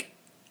it's like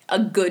a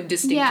good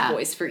distinct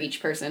voice for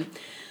each person.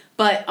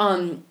 But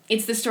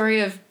it's the story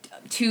of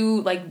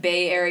two like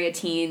Bay Area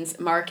teens,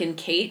 Mark and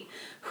Kate,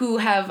 who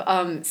have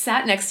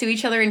sat next to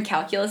each other in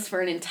calculus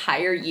for an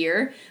entire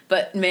year,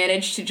 but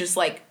managed to just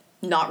like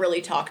not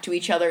really talk to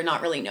each other,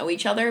 not really know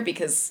each other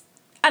because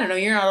I don't know,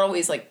 you're not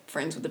always, like,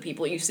 friends with the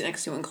people you sit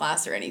next to in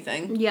class or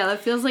anything. Yeah,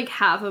 that feels like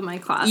half of my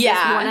classes.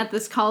 Yeah. 1 at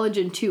this college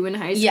and 2 in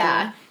high school.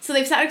 Yeah. So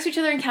they've sat next to each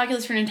other in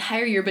calculus for an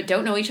entire year but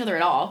don't know each other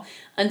at all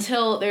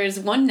until there's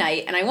one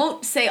night, and I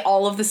won't say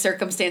all of the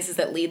circumstances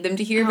that lead them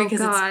to here because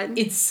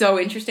it's so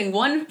interesting.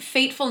 One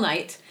fateful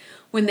night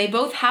when they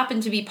both happen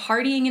to be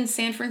partying in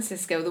San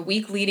Francisco the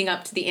week leading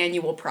up to the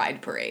annual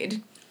Pride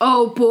Parade.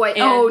 Oh boy,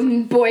 howdy.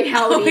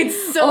 Oh,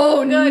 it's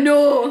so good.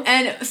 No.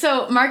 And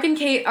so Mark and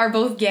Kate are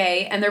both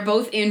gay, and they're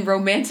both in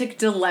romantic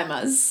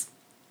dilemmas.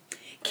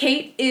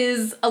 Kate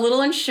is a little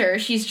unsure.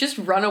 She's just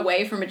run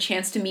away from a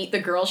chance to meet the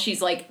girl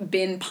she's, like,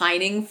 been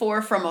pining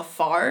for from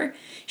afar.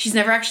 She's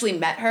never actually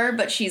met her,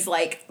 but she's,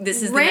 like,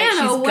 this is the night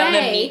she's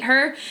gonna meet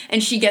her.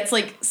 And she gets,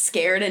 like,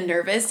 scared and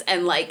nervous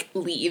and, like,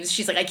 leaves.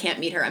 She's like, I can't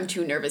meet her. I'm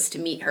too nervous to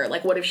meet her.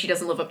 Like, what if she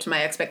doesn't live up to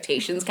my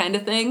expectations kind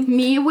of thing?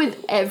 Me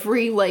with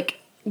every, like...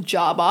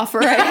 job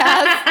offer I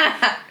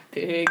have.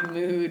 Big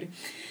mood.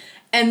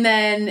 And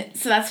then,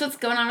 so that's what's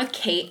going on with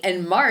Kate,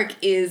 and Mark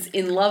is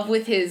in love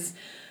with his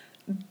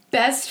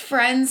best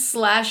friend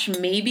 /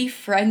 maybe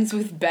friends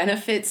with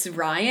benefits,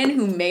 Ryan,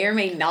 who may or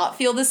may not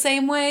feel the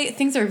same way.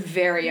 Things are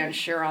very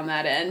unsure on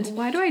that end.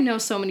 Why do I know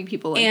so many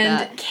people like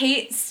that? And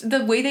Kate's,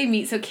 the way they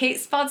meet, so Kate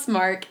spots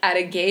Mark at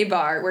a gay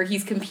bar where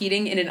he's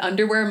competing in an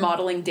underwear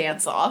modeling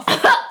dance-off.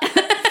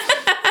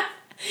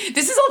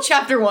 This is all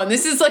chapter 1.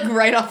 This is, like,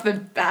 right off the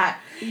bat.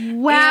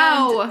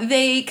 Wow. And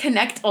they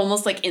connect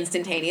almost, like,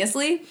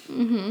 instantaneously.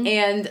 Mm-hmm.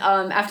 And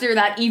after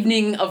that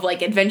evening of,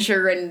 like,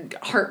 adventure and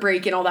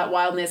heartbreak and all that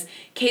wildness,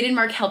 Kate and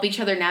Mark help each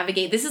other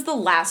navigate. This is the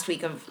last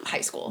week of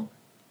high school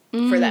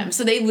for them.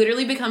 So they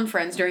literally become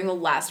friends during the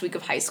last week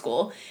of high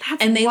school.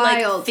 That's and they,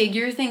 wild. like,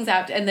 figure things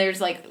out. And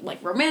there's, like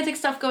romantic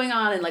stuff going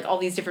on and, like, all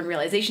these different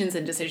realizations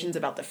and decisions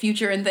about the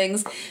future and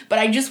things. But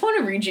I just want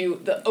to read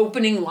you the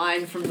opening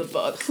line from the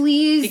book.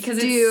 Please because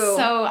do. It's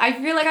so... I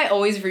feel like I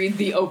always read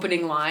the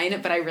opening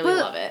line, but I really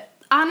love it.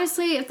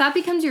 Honestly, if that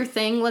becomes your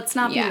thing, let's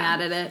not be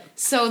mad at it.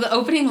 So the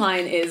opening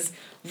line is...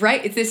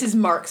 Right, this is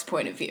Mark's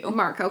point of view.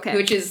 Mark, okay.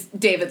 Which is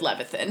David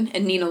Levithan,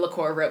 and Nina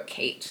LaCour wrote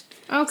Kate.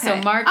 Okay.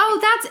 So Mark... Oh,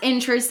 that's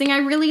interesting. I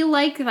really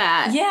like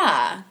that.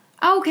 Yeah.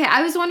 Okay,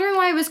 I was wondering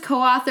why it was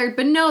co-authored,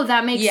 but no,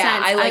 that makes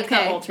sense. I like the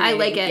I alternating.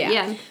 like it,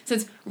 yeah. So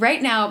it's,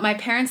 right now, my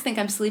parents think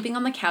I'm sleeping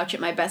on the couch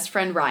at my best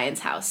friend Ryan's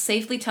house,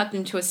 safely tucked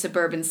into a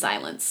suburban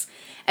silence.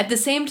 At the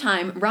same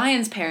time,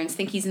 Ryan's parents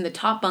think he's in the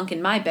top bunk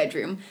in my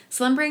bedroom,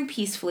 slumbering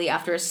peacefully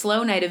after a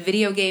slow night of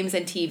video games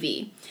and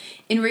TV.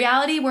 In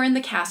reality, we're in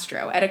the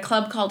Castro, at a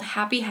club called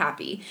Happy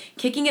Happy,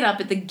 kicking it up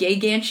at the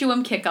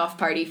Gaygantuum kickoff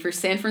party for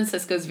San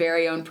Francisco's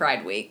very own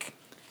Pride Week.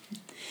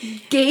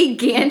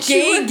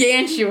 Gaygantuan?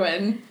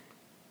 Gaygantuan.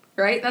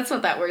 Right? That's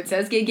what that word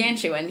says.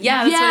 Gaygantuan.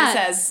 Yeah, that's what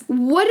it says.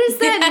 What does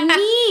that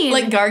mean?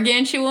 Like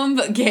gargantuan,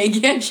 but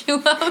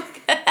gaygantuan.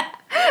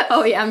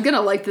 Oh, yeah, I'm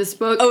gonna like this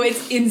book. Oh,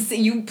 it's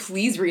insane. You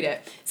please read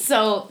it.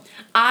 So,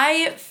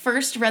 I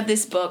first read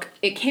this book.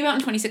 It came out in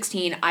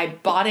 2016. I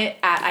bought it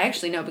at, I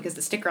actually know because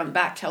the sticker on the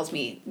back tells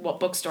me what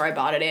bookstore I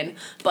bought it in,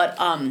 but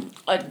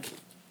a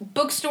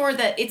bookstore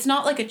that, it's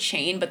not like a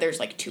chain, but there's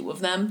like two of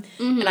them,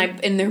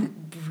 and they're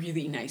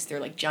really nice. They're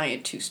like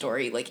giant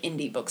 2-story like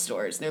indie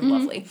bookstores. They're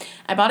lovely.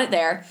 I bought it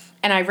there,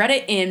 and I read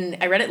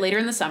it later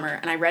in the summer,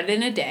 and I read it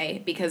in a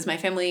day because my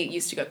family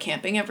used to go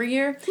camping every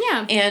year.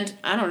 Yeah. And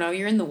I don't know,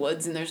 you're in the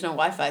woods and there's no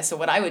Wi-Fi, so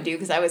what I would do,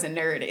 because I was a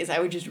nerd, is I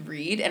would just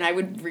read, and I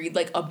would read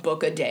like a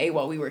book a day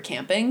while we were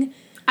camping.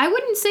 I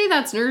wouldn't say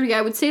that's nerdy.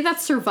 I would say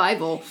that's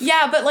survival.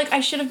 Yeah, but like I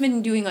should have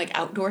been doing like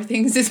outdoor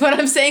things is what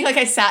I'm saying. Like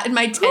I sat in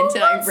my tent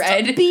and I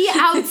read. To be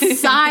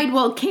outside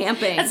while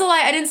camping. That's a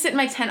lie. I didn't sit in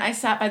my tent. I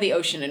sat by the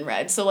ocean and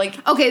read. So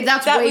like okay,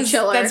 that's way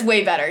chiller. That's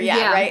way better.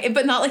 Yeah, right?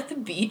 But not like the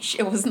beach.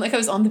 It wasn't like I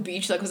was on the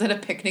beach. Like I was at a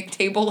picnic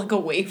table like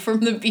away from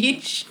the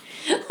beach.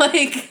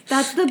 Like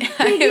that's the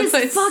biggest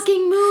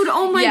fucking mood.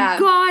 Oh my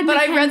god. But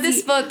Mackenzie. I read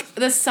this book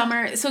this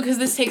summer, so because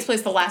this takes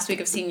place the last week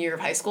of senior year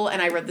of high school,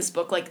 and I read this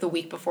book like the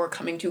week before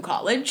coming to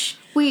college.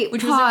 Wait,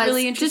 which pause. was a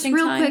really interesting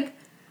just real time. quick.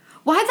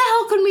 Why the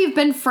hell couldn't we have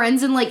been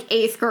friends in like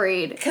 8th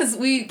grade? Because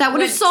that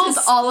would have solved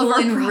all of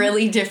our in problems.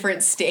 really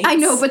different states. I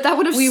know, but that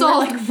would have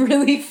solved. We were like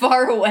really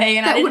far away,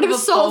 and I didn't have a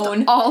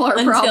phone all our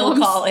until problems.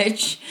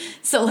 college.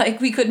 So like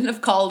we couldn't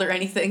have called or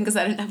anything because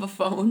I didn't have a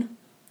phone.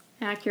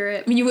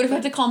 Accurate. I mean, you would have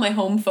had to call my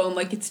home phone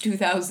like it's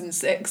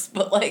 2006,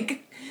 but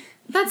like...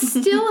 That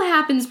still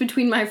happens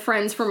between my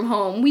friends from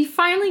home. We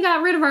finally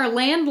got rid of our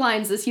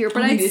landlines this year,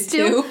 but I'd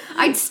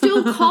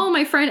still call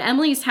my friend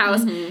Emily's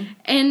house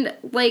and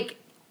like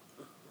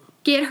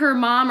get her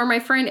mom or my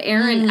friend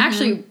Erin,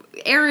 actually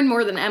Erin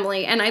more than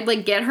Emily, and I'd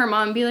like get her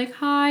mom and be like,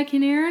 "Hi,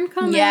 can Erin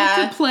come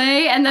out to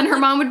play?" And then her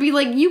mom would be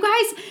like, "You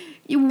guys,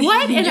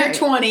 what?" And you're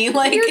 20,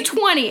 like you're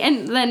 20,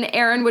 and then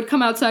Erin would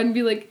come outside and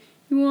be like,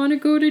 "You want to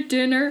go to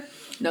dinner?"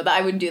 No, that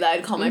I would do that.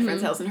 I'd call my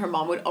friend's house, and her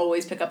mom would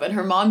always pick up, and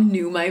her mom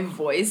knew my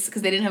voice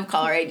because they didn't have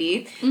caller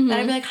ID. And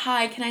I'd be like,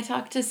 "Hi, can I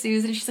talk to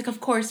Susan?" And she's like, "Of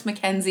course,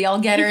 Mackenzie, I'll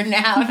get her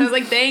now." And I was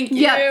like, "Thank you."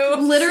 Yeah,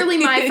 literally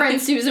my friend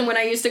Susan, when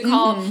I used to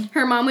call,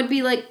 her mom would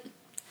be like,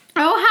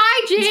 "Oh,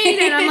 hi, Jane."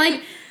 And I'm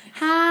like,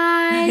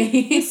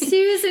 "Hi,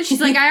 Susan."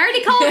 She's like, "I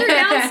already called her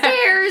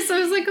downstairs." So I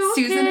was like, "Okay."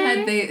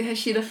 Susan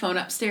she had a phone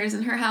upstairs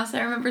in her house,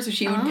 I remember, so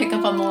she would pick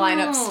up on the line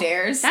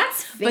upstairs.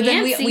 That's fancy. But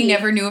then we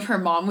never knew if her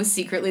mom was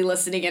secretly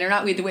listening in or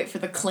not. We had to wait for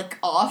the click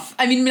off.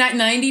 I mean,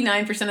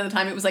 99% of the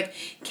time it was like,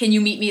 "Can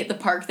you meet me at the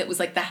park?" That was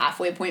like the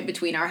halfway point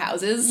between our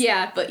houses.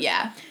 Yeah. But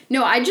yeah.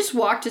 No, I just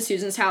walked to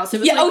Susan's house.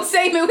 It was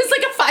same. It was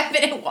like a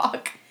 5-minute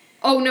walk.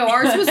 Oh, no,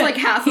 ours was like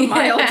half a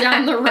mile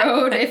down the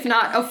road, if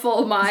not a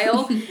full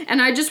mile.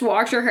 And I just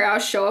walked to her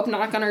house, show up,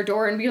 knock on her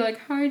door, and be like,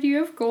 "Hi, do you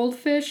have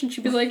goldfish?" And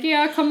she'd be like,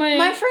 "Yeah, come in."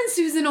 My friend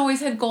Susan always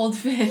had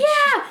goldfish.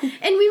 Yeah,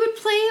 and we would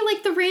play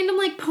like the random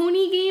like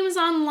pony games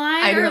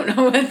online. I don't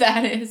know what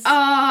that is.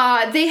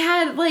 They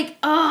had like,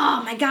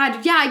 oh my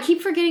god, yeah, I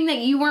keep forgetting that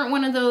you weren't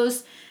one of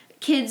those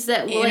kids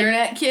that were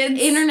Internet kids?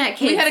 Internet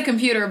kids. We had a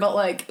computer, but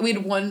like, we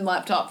had one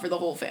laptop for the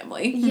whole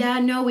family. Yeah,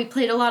 no, we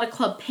played a lot of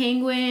Club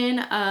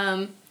Penguin,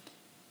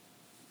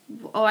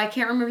 I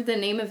can't remember the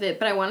name of it,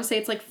 but I want to say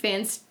it's like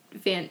Fantasia,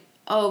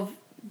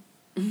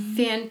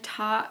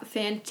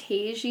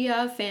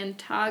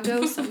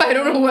 Fantago, something. I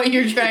don't know what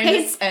you're trying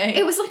to say.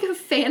 It was like a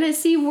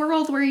fantasy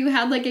world where you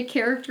had like a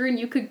character and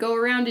you could go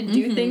around and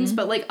do things,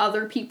 but like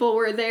other people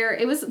were there.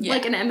 It was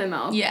like an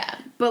MMO. Yeah.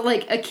 But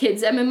like a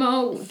kid's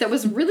MMO that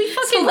was really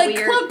fucking so like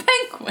weird. Club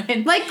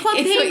Penguin. Like Club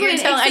Penguin. What you're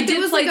telling. I did it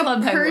was play like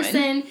Club a person.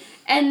 Penguin.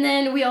 And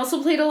then we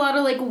also played a lot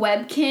of like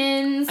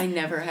Webkins. I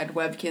never had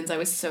Webkins. I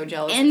was so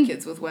jealous of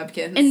kids with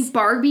Webkins. And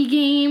Barbie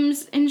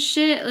games and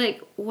shit.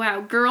 Like, wow,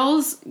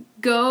 Girls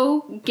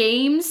Go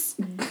Games.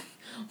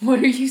 What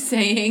are you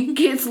saying?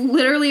 It's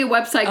literally a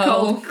website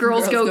called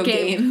Girls Go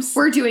Games.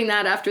 We're doing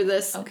that after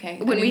this. Okay.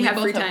 When we have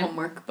both free time. Have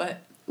homework,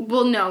 but...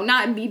 Well, no,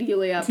 not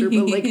immediately after,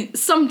 but like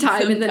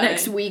sometime in the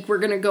next week, we're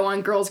going to go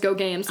on Girls Go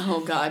Games. Oh,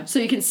 God. So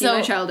you can see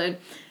my childhood.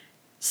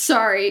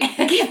 Sorry.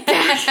 Get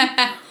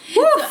back.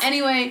 So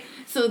anyway,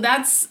 so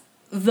that's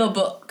the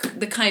book,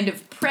 the kind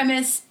of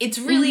premise. It's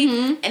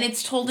really, and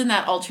it's told in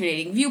that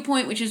alternating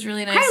viewpoint, which is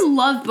really nice. I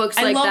love books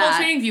like that. I love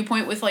alternating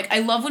viewpoint with, like, I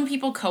love when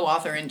people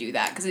co-author and do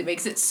that, because it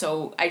makes it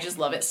so, I just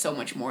love it so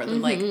much more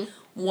than, like,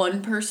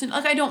 one person,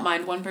 like, I don't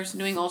mind one person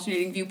doing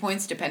alternating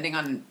viewpoints depending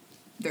on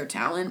their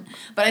talent,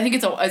 but I think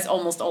it's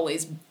almost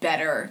always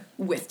better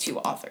with two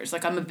authors.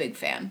 Like, I'm a big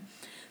fan.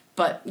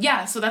 But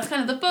yeah, so that's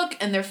kind of the book,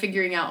 and they're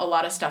figuring out a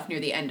lot of stuff near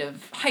the end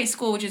of high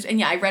school,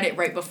 I read it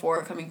right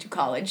before coming to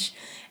college.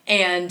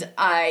 And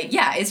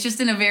it's just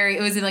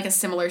it was in like a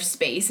similar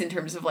space in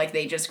terms of like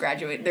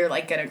they're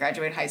like gonna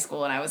graduate high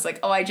school, and I was like,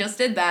 oh, I just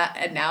did that,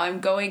 and now I'm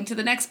going to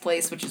the next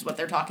place, which is what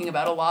they're talking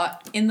about a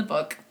lot in the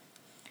book.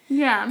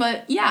 Yeah.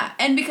 But yeah,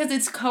 and because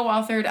it's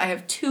co-authored, I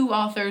have two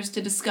authors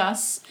to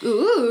discuss.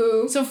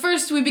 Ooh. So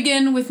first we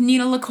begin with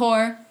Nina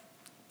LaCour,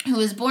 who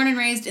was born and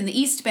raised in the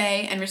East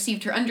Bay and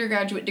received her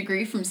undergraduate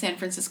degree from San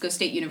Francisco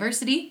State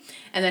University,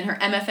 and then her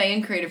MFA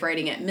in creative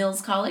writing at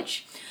Mills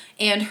College.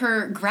 And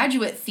her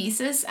graduate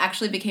thesis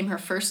actually became her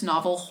first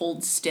novel,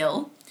 Hold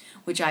Still,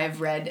 which I have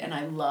read and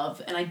I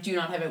love. And I do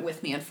not have it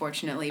with me,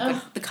 unfortunately,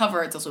 but the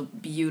cover, it's also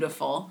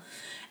beautiful.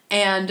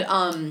 And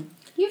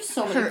you have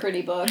so many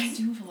pretty books. I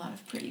do have a lot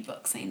of pretty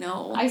books, I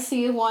know. I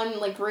see one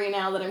like right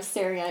now that I'm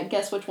staring at.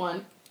 Guess which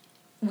one?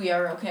 We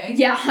Are Okay?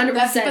 Yeah, 100%.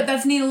 But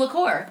that's Nina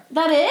LaCour.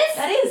 That is?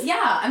 That is,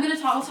 yeah.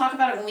 I'll talk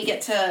about it when we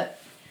get to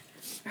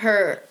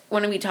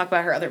when we talk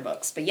about her other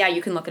books. But yeah,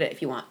 you can look at it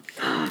if you want.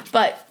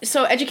 But,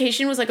 so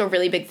education was like a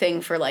really big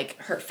thing for like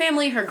her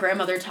family. Her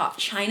grandmother taught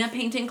China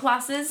painting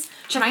classes.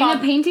 China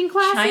painting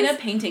classes? China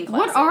painting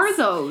classes. What are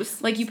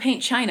those? Like you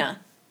paint China.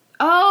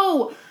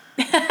 Oh!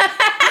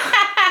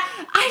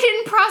 I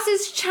didn't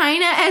process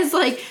China as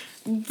like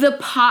the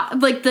pot,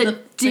 like the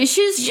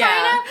dishes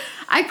China. Yeah.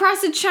 I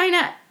processed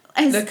China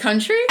as the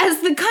country?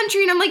 As the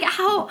country, and I'm like,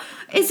 how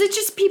is it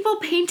just people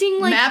painting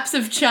like maps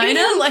of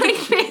China? Like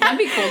that'd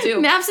be cool too.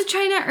 Maps of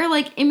China or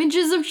like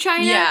images of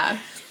China. Yeah.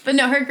 But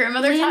no, her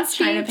grandmother taught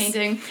China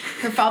painting.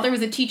 Her father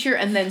was a teacher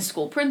and then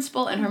school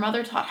principal, and her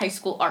mother taught high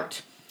school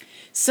art.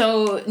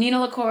 So Nina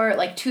LaCour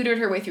like tutored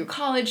her way through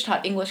college,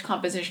 taught English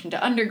composition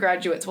to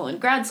undergraduates while in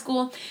grad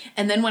school,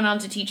 and then went on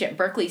to teach at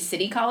Berkeley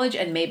City College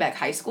and Maybeck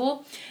High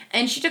School.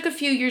 And she took a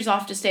few years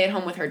off to stay at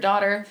home with her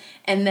daughter,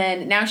 and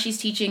then now she's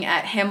teaching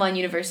at Hamline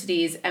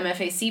University's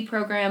MFAC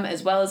program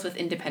as well as with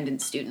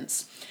independent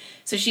students.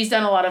 So she's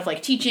done a lot of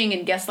like teaching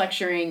and guest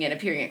lecturing and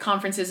appearing at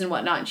conferences and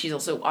whatnot, and she's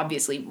also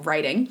obviously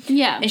writing.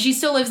 Yeah. And she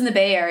still lives in the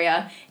Bay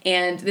Area,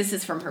 and this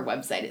is from her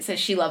website. It says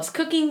she loves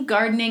cooking,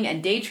 gardening,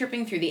 and day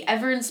tripping through the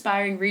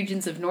ever-inspiring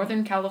regions of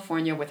Northern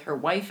California with her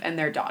wife and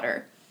their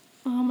daughter.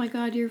 Oh my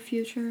god, your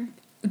future.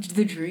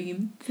 The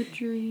dream. The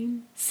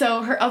dream.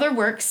 So her other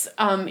works,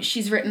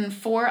 she's written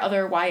 4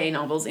 other YA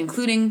novels,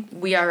 including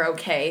We Are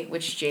Okay,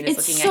 which Jane is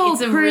looking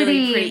at. It's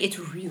really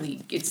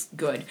pretty. It's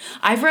good.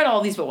 I've read all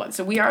these but once.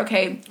 So We Are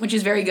Okay, which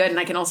is very good, and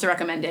I can also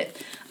recommend it.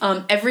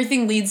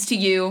 Everything Leads to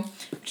You,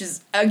 which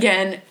is,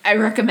 again, I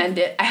recommend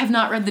it. I have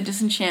not read The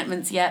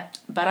Disenchantments yet,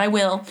 but I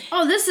will.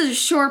 Oh, this is a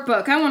short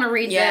book. I want to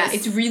read this. Yeah,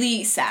 it's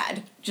really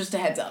sad. Just a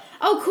heads up.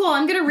 Oh, cool.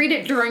 I'm going to read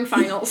it during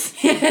finals.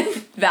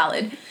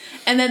 Valid.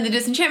 And then The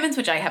Disenchantments,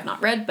 which I have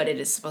not read, but it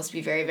is supposed to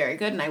be very, very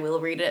good, and I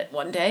will read it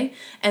one day.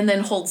 And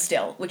then Hold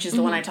Still, which is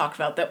the one I talked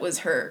about that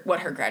was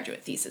what her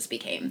graduate thesis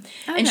became.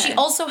 Okay. And she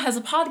also has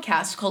a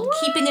podcast called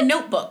Keeping a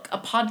Notebook, a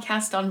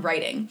podcast on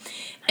writing.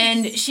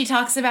 And she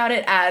talks about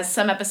it as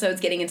some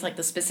episodes getting into like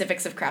the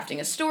specifics of crafting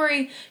a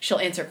story. She'll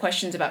answer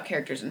questions about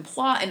characters and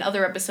plot, and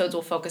other episodes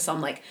will focus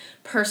on like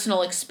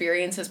personal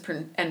experiences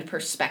and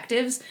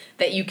perspectives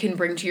that you can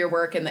bring to your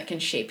work and that can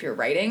shape your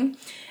writing.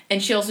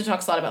 And she also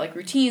talks a lot about like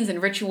routines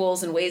and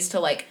rituals and ways to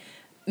like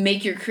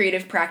make your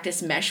creative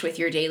practice mesh with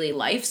your daily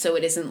life, so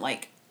it isn't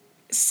like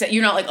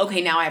you're not like, okay,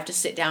 now I have to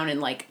sit down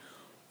and like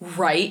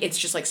write. It's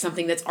just like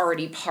something that's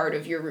already part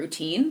of your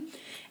routine.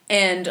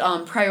 And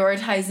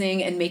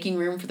prioritizing and making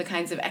room for the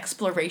kinds of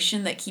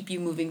exploration that keep you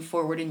moving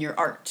forward in your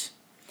art.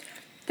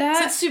 So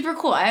it's super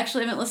cool. I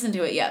actually haven't listened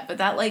to it yet, but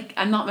that like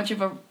I'm not much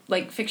of a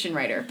like fiction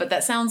writer, but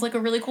that sounds like a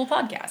really cool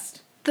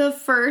podcast. The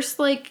first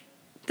like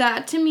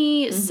that to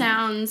me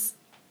sounds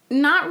it's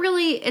not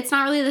really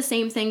the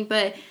same thing,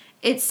 but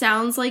it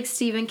sounds like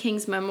Stephen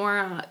King's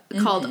memoir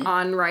called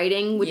On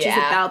Writing, which is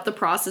about the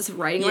process of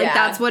writing. Like,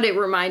 that's what it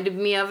reminded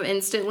me of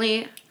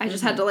instantly. I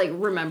just had to, like,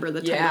 remember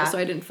the title so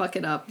I didn't fuck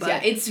it up. But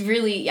yeah, it's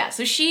really,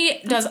 so she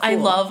does, cool. I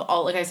love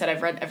all, like I said,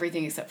 I've read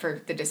everything except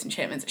for The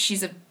Disenchantments.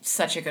 She's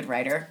such a good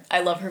writer.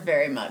 I love her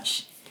very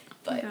much.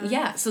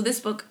 But, so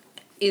this book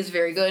is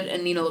very good,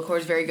 and Nina LaCour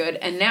is very good.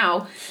 And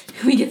now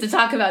we get to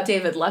talk about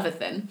David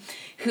Levithan,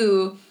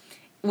 who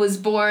was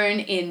born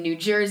in New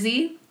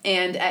Jersey.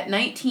 And at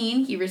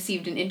 19, he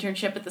received an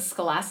internship at the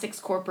Scholastics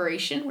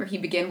Corporation, where he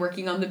began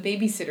working on the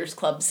Babysitter's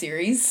Club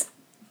series.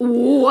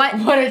 What?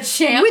 What a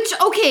champ. Which,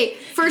 okay,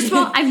 first of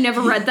all, I've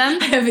never read them.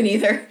 I haven't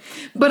either.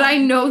 But I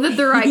know that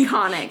they're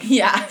iconic.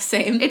 Yeah,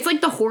 same. It's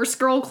like the Horse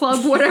Girl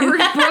Club, whatever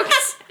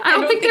books. I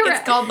don't think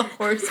it's called the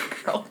Horse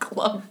Girl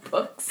Club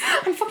books.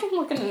 I'm fucking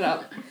looking it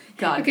up.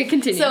 God. Okay,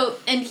 continue. So,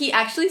 and he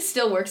actually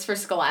still works for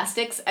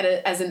Scholastics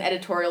as an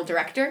editorial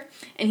director,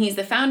 and he's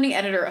the founding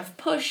editor of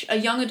Push, a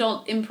young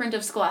adult imprint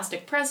of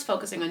Scholastic Press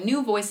focusing on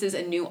new voices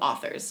and new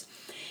authors.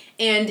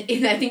 And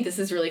I think this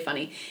is really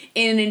funny.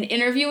 In an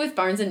interview with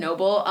Barnes &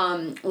 Noble,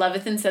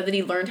 Levithan said that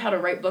he learned how to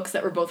write books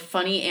that were both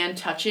funny and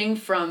touching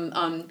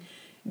from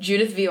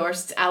Judith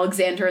Viorst's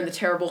Alexander and the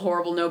Terrible,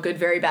 Horrible, No Good,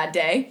 Very Bad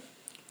Day,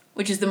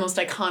 which is the most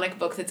iconic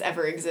book that's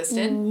ever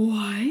existed.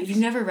 What? Have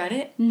you never read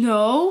it?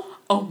 No.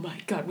 Oh my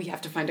god, we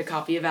have to find a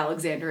copy of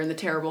Alexander and the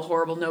Terrible,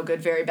 Horrible, No Good,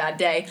 Very Bad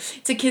Day.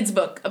 It's a kid's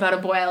book about a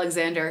boy,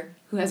 Alexander,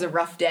 who has a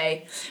rough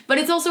day. But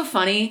it's also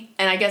funny,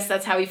 and I guess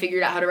that's how he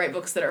figured out how to write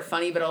books that are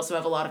funny but also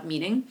have a lot of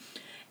meaning.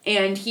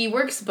 And he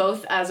works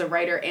both as a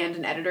writer and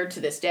an editor to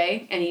this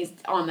day, and he's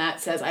on that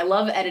says, I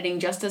love editing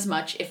just as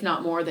much, if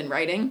not more, than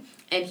writing,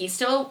 and he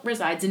still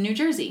resides in New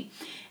Jersey.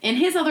 And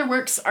his other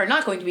works are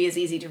not going to be as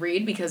easy to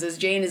read, because as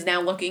Jane is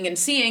now looking and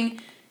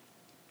seeing...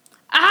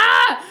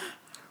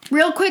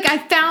 Real quick, I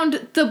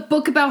found the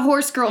book about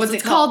horse girls. What's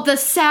it's it called? The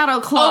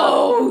Saddle Club.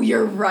 Oh,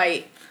 you're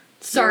right.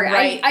 Sorry, You're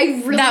right.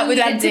 I really that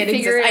needed did to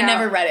figure exist. it out. I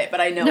never read it, but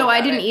I know No, about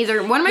I didn't it.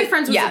 either. One of my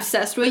friends was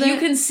obsessed with but it. you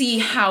can see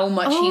how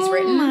much he's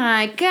written. Oh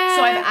my god.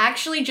 So I've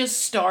actually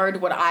just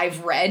starred what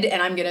I've read,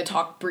 and I'm going to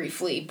talk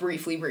briefly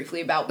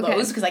about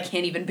those, because I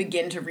can't even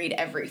begin to read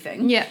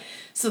everything. Yeah.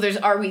 So there's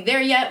Are We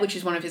There Yet?, which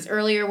is one of his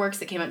earlier works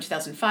that came out in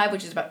 2005,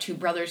 which is about two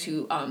brothers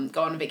who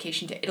go on a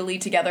vacation to Italy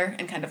together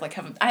and kind of like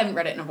I haven't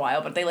read it in a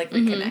while, but they like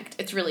reconnect.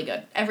 It's really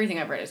good. Everything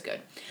I've read is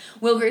good.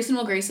 Will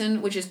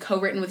Grayson, which is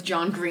co-written with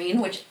John Green,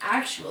 which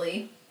actually...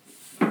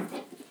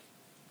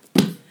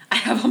 I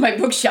have on my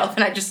bookshelf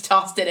and I just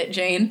tossed it at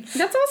Jane.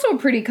 That's also a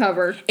pretty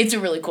cover. It's a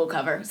really cool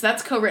cover. So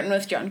that's co-written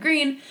with John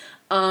Green.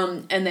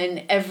 And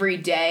then Every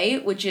Day,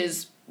 which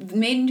is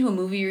made into a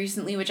movie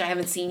recently, which I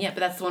haven't seen yet,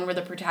 but that's the one where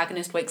the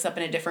protagonist wakes up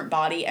in a different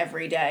body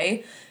every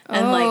day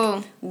and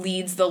like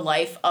leads the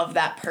life of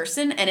that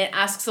person. And it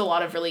asks a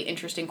lot of really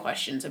interesting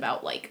questions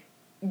about like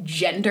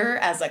gender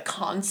as a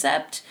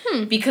concept,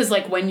 because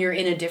like when you're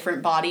in a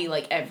different body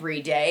like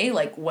every day,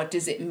 like what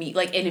does it mean,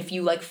 like, and if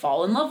you like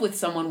fall in love with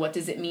someone, what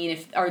does it mean,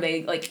 if are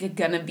they like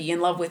gonna be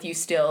in love with you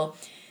still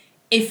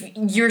if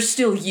you're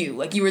still you,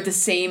 like you were the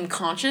same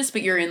conscious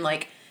but you're in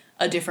like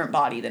a different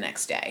body the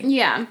next day.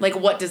 Yeah. Like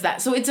what does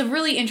that, so it's a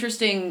really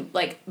interesting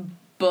like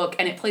book,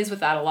 and it plays with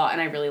that a lot,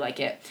 and I really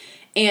like it.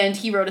 And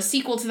he wrote a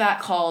sequel to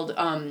that called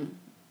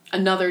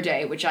Another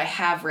Day, which I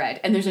have read,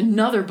 and there's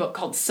another book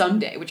called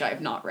Someday, which I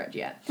have not read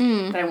yet,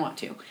 but I want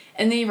to.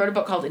 And then he wrote a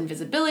book called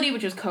Invisibility,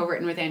 which was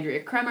co-written with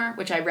Andrea Kremer,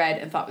 which I read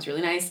and thought was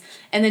really nice.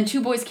 And then Two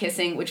Boys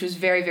Kissing, which was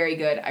very, very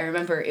good. I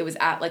remember it was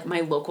at like my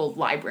local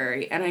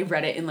library, and I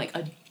read it in like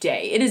a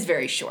day. It is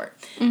very short,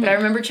 but I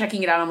remember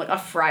checking it out on like a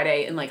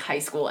Friday in like high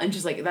school, and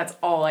just like that's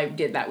all I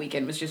did that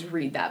weekend was just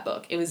read that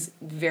book. It was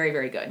very,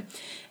 very good.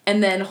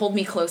 And then Hold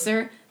Me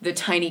Closer, the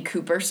Tiny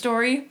Cooper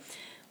story,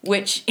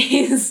 which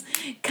is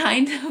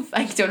kind of,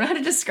 I don't know how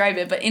to describe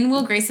it, but in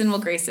Will Grayson,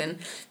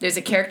 there's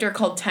a character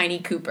called Tiny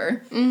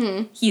Cooper.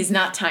 Mm-hmm. He's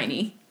not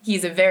tiny.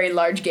 He's a very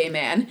large gay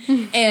man.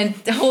 And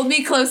Hold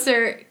Me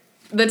Closer,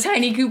 the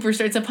Tiny Cooper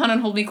starts a pun on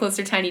Hold Me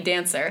Closer, Tiny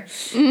Dancer.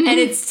 Mm-hmm. And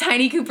it's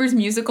Tiny Cooper's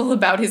musical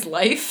about his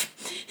life.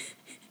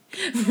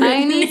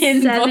 I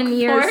need 7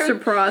 years to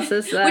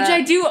process that. Which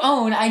I do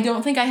own. I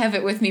don't think I have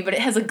it with me, but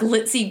it has a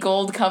glitzy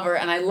gold cover,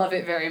 and I love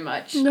it very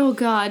much. Oh,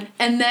 God.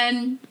 And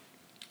then...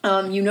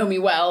 You Know Me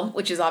Well,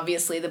 which is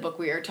obviously the book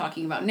we are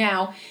talking about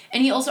now.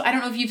 And he also, I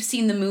don't know if you've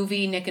seen the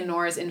movie Nick and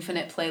Nora's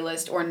Infinite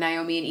Playlist or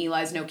Naomi and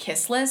Eli's No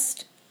Kiss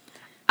List.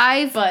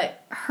 I've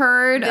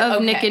heard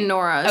of Nick and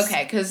Nora's.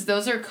 Okay, because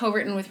those are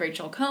co-written with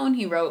Rachel Cohn.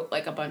 He wrote,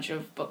 like, a bunch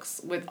of books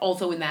with,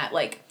 also in that,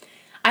 like,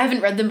 I haven't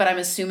read them, but I'm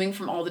assuming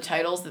from all the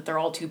titles that they're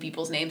all two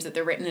people's names, that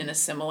they're written in a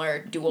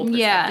similar dual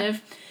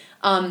perspective.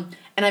 Yeah.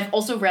 And I've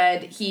also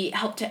read, he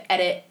helped to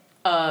edit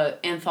an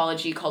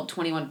anthology called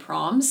 21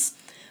 Proms,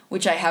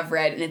 which I have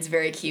read, and it's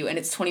very cute, and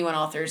it's 21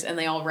 authors, and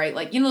they all write,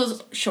 like, you know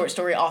those short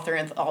story author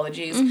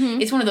anthologies?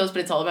 Mm-hmm. It's one of those, but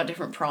it's all about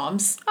different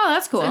proms. Oh,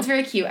 that's cool. So it's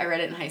very cute. I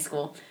read it in high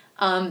school.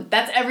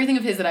 That's everything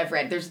of his that I've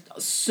read. There's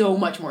so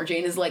much more.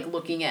 Jane is, like,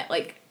 looking at,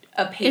 like,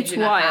 a page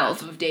and a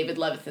half of David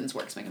Levithan's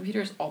works. My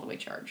computer is all the way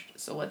charged,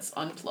 so let's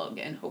unplug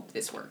and hope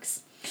this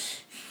works.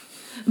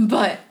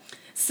 But,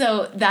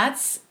 so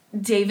that's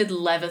David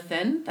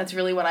Levithan. That's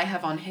really what I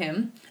have on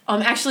him.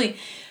 Actually...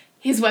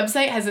 His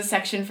website has a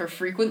section for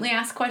frequently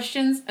asked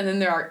questions, and then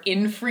there are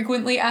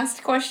infrequently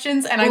asked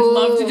questions, and I'd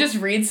love to just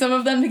read some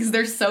of them because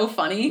they're so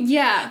funny.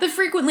 Yeah. The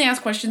frequently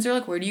asked questions are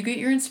like, where do you get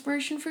your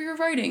inspiration for your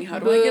writing? How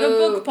do I get a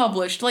book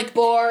published? Like,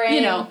 boring.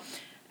 You know,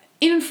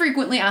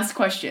 infrequently asked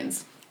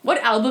questions.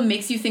 What album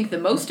makes you think the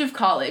most of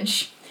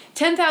college?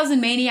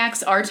 10,000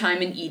 Maniacs, Our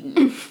Time in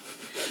Eden.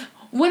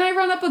 When I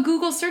run up a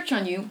Google search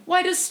on you,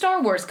 why does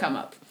Star Wars come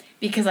up?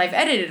 Because I've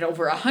edited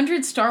over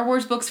 100 Star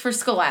Wars books for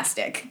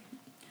Scholastic.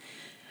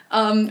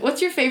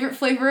 What's your favorite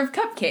flavor of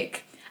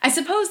cupcake? I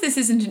suppose this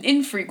isn't an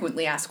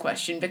infrequently asked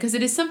question because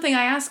it is something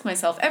I ask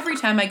myself every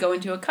time I go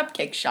into a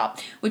cupcake shop,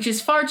 which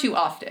is far too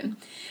often.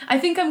 I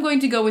think I'm going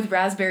to go with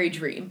Raspberry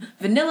Dream.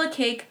 Vanilla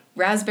cake,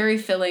 raspberry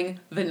filling,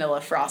 vanilla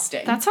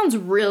frosting. That sounds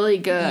really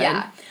good.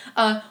 Yeah.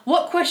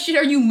 What question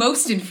are you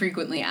most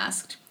infrequently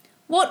asked?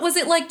 What was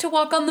it like to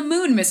walk on the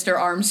moon, Mr.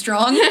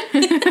 Armstrong?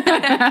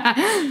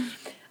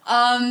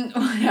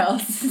 What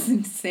else? This is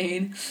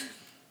insane.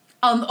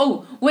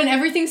 When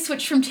everything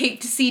switched from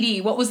tape to CD,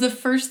 what was the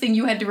first thing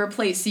you had to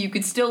replace so you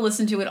could still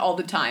listen to it all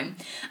the time?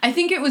 I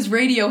think it was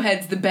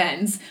Radiohead's The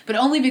Bends, but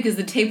only because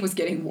the tape was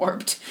getting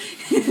warped.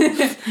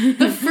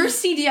 The first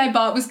CD I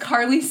bought was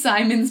Carly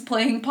Simon's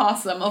Playing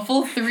Possum, a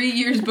full 3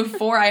 years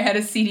before I had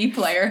a CD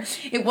player.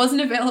 It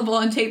wasn't available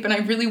on tape, and I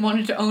really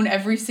wanted to own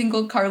every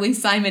single Carly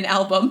Simon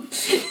album.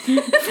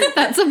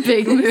 That's a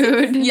big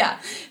mood. Yeah.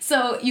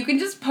 So you can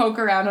just poke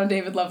around on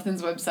David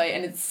Leviathan's website,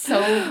 and it's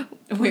so...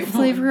 Wait,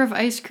 flavor of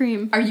ice cream?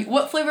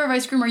 What flavor of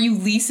ice cream are you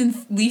least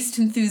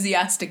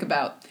enthusiastic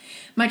about?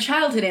 My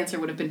childhood answer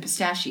would have been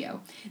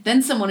pistachio.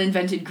 Then someone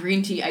invented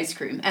green tea ice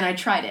cream, and I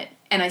tried it,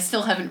 and I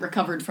still haven't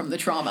recovered from the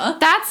trauma.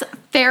 That's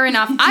fair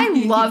enough. I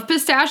love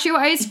pistachio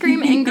ice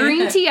cream, and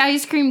green tea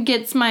ice cream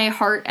gets my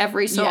heart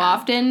every so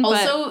often.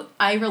 But... Also,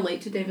 I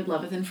relate to David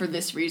Levithan for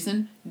this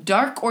reason.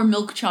 Dark or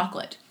milk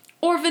chocolate.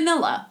 Or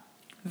vanilla.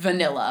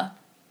 Vanilla.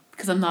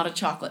 Because I'm not a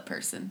chocolate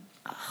person.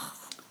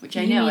 Which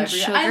I know.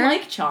 I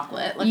like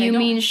chocolate. Like, you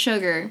mean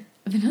sugar.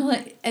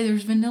 Vanilla.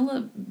 There's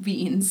vanilla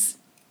beans.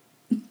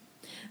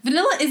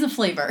 Vanilla is a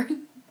flavor.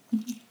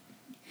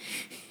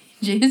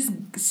 Jane is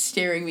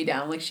staring me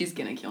down like she's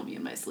gonna kill me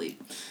in my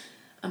sleep.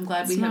 I'm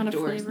glad we have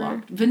doors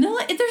locked.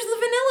 Vanilla. There's the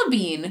vanilla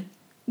bean.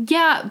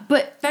 Yeah,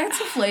 but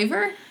that's a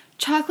flavor.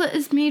 Chocolate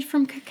is made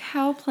from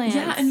cacao plants.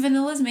 Yeah, and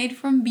vanilla is made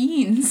from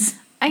beans.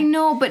 I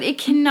know, but it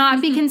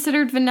cannot be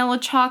considered vanilla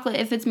chocolate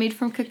if it's made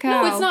from cacao.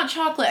 No, it's not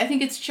chocolate. I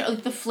think it's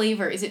like the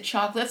flavor. Is it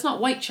chocolate? That's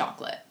not white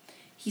chocolate.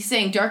 He's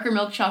saying darker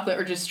milk chocolate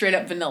or just straight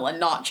up vanilla,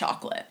 not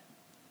chocolate.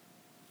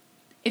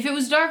 If it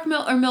was dark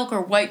milk or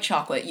white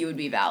chocolate, you would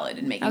be valid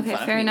in making fun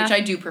of me, which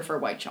I do prefer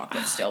white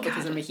chocolate still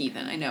because I'm a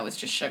heathen. I know it's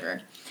just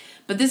sugar.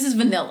 But this is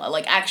vanilla,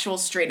 like actual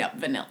straight up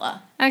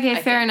vanilla.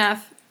 Okay, fair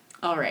enough.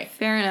 All right.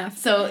 Fair enough.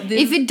 So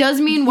if it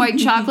does mean white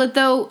chocolate,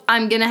 though,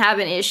 I'm going to have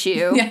an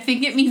issue. I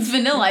think it means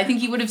vanilla. I think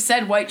he would have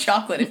said white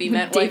chocolate if he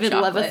meant white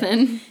chocolate.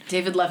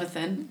 David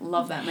Levithan.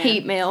 Love that man.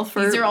 Hate mail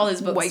for These are all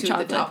his books white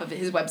chocolate. At the top of it.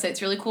 His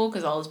website's really cool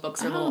because all his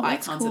books are little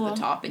icons at the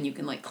top and you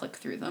can like click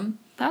through them.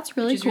 That's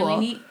really cool. Which is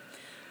really neat.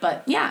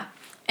 But yeah.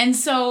 And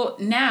so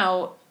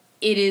now...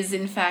 it is,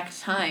 in fact,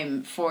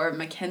 time for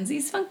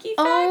Mackenzie's Funky Fact.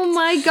 Oh,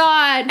 my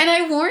God. And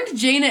I warned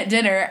Jane at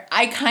dinner,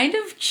 I kind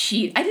of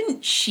cheat. I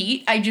didn't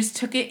cheat. I just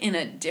took it in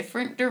a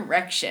different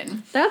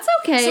direction. That's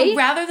okay. So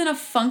rather than a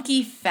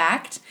funky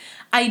fact,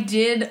 I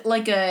did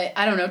like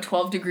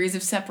 12 degrees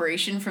of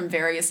separation from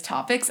various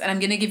topics. And I'm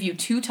going to give you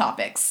 2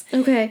 topics.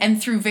 Okay.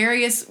 And through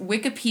various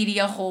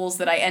Wikipedia holes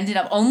that I ended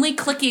up only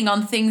clicking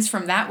on things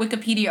from that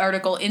Wikipedia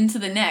article into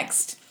the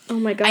next... Oh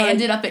my God. I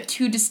ended up at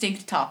 2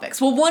 distinct topics.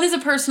 Well, one is a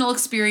personal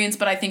experience,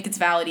 but I think it's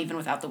valid even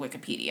without the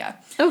Wikipedia.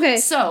 Okay.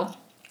 So,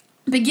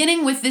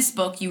 beginning with this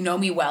book, you know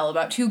me well,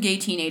 about 2 gay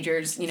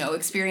teenagers,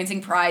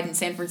 experiencing pride in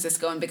San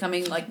Francisco and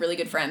becoming, like, really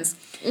good friends.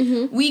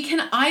 Mm-hmm. We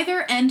can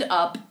either end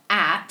up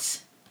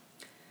at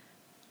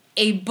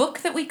a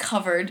book that we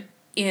covered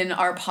in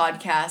our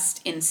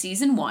podcast in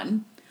season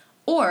 1,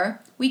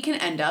 or we can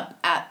end up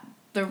at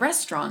the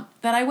restaurant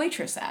that I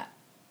waitress at.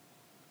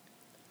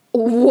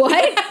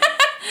 What?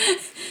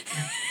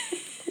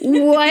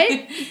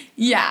 What?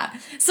 Yeah.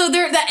 So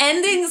the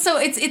ending, so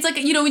it's like,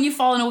 when you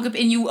fall in a book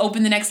and you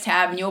open the next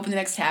tab and you open the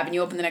next tab and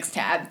you open the next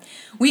tab,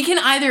 we can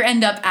either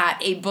end up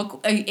at a book,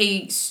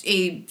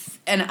 an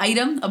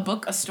item, a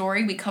book, a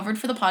story we covered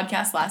for the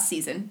podcast last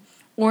season,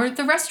 or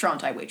the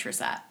restaurant I waitress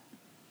at.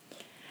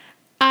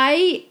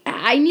 I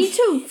need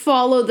to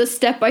follow the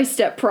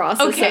step-by-step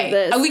process of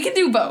this. We can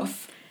do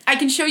both. I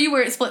can show you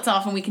where it splits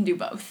off and we can do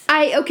both.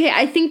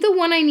 I think the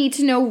one I need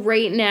to know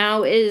right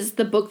now is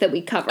the book that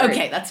we covered.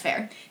 Okay, that's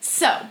fair.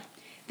 So,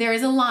 there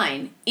is a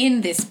line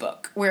in this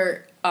book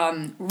where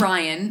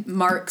Ryan,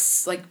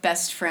 Mark's like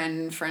best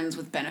friend, friends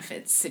with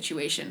benefits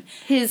situation.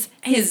 His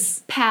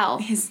pal.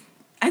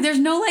 There's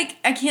no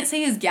I can't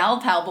say his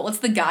gal pal, but what's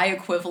the guy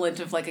equivalent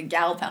of like a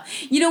gal pal?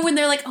 When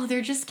they're like, oh,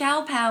 they're just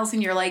gal pals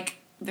and you're like,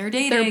 they're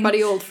dating. They're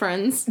buddy old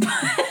friends.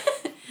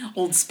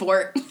 Old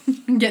sport.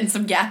 Getting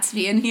some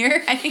Gatsby in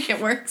here. I think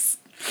it works.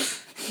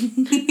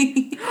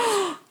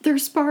 They're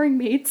sparring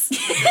mates.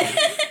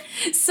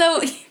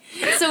 So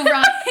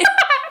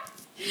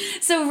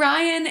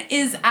Ryan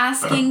is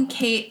asking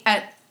Kate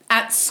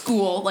at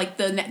school, like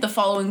the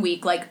following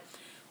week, like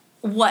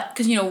what,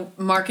 because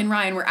Mark and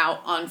Ryan were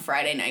out on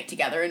Friday night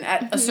together, and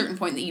at a certain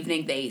point in the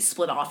evening they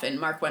split off and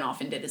Mark went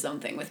off and did his own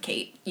thing with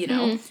Kate,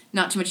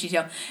 not too much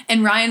detail,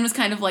 and Ryan was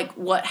kind of like,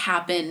 what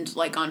happened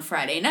like on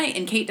Friday night,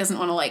 and Kate doesn't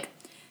want to like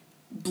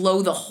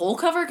blow the whole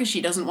cover because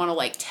she doesn't want to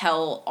like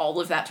tell all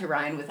of that to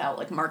Ryan without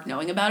like Mark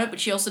knowing about it, but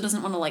she also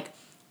doesn't want to like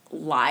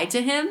lie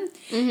to him.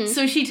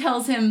 So she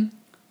tells him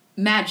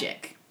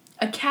magic,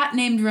 a cat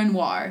named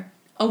Renoir,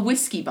 a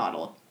whiskey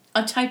bottle,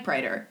 a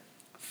typewriter,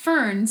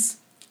 ferns,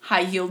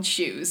 high-heeled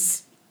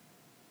shoes.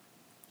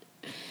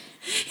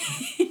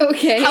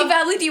 Okay. How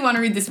badly do you want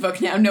to read this book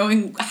now,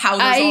 knowing how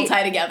those all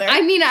tie together?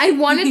 I mean, I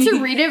wanted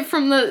to read it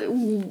from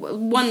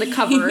the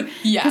cover.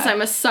 Yeah. Because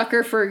I'm a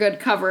sucker for a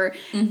good cover.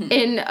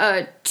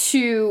 And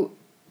 2,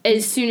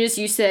 as soon as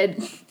you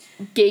said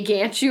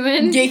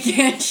Gargantuan.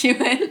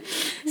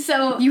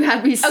 So You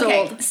had me sold.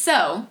 Okay,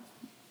 so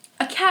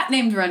a cat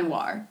named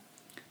Renoir.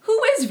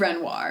 Who is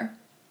Renoir?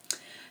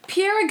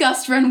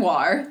 Pierre-Auguste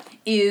Renoir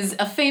is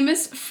a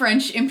famous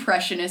French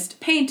Impressionist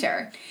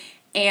painter.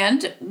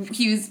 And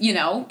he's,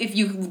 if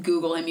you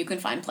Google him, you can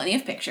find plenty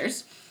of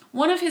pictures.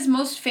 One of his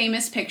most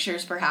famous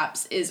pictures,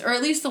 perhaps, is, or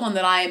at least the one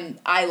that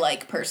I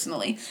like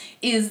personally,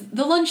 is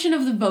The Luncheon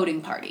of the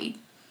Boating Party,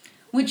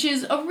 which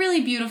is a really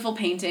beautiful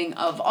painting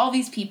of all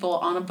these people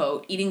on a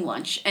boat eating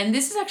lunch. And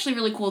this is actually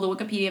really cool. The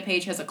Wikipedia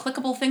page has a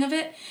clickable thing of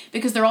it,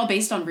 because they're all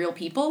based on real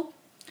people.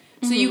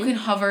 So you can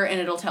hover and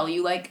it'll tell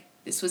you, like,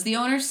 this was the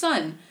owner's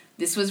son.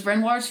 This was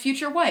Renoir's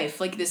future wife.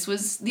 Like, this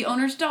was the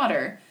owner's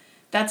daughter.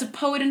 That's a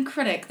poet and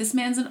critic. This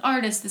man's an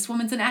artist. This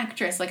woman's an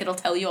actress. Like, it'll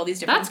tell you all these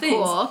different things.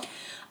 That's cool.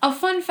 A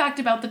fun fact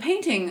about the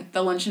painting,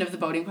 The Luncheon of the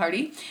Boating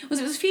Party, was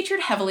it was featured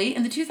heavily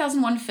in the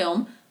 2001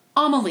 film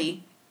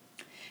Amélie,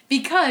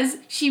 because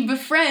she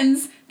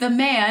befriends the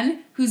man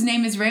whose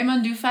name is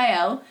Raymond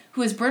Dufayel,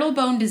 who has brittle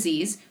bone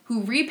disease,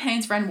 who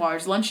repaints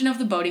Renoir's Luncheon of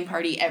the Boating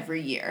Party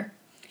every year.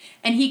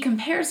 And he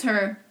compares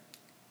her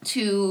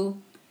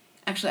to...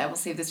 Actually, I will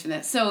save this for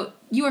this. So,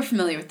 you are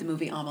familiar with the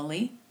movie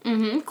Amélie?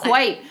 Mm-hmm.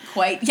 Quite.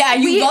 Yeah,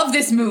 you love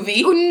this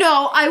movie.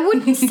 No, I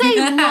wouldn't say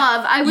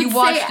love. I would You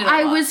watched say it a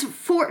I lot. was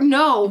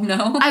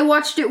No. I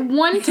watched it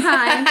one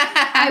time.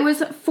 I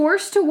was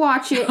forced to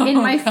watch it in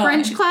my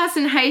French class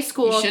in high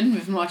school. You shouldn't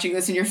have been watching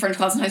this in your French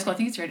class in high school. I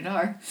think it's rated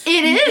R.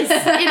 It is.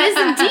 It is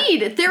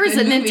indeed. There is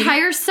an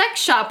entire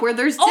sex shop where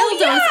there's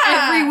dildos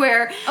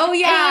everywhere. Oh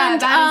yeah.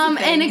 And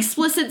an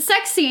explicit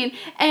sex scene.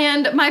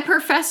 And my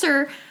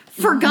professor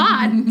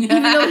forgot,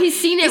 even though he's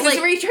seen it. Is this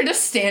where he tried to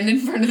stand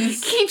in front of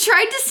this? He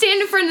tried to stand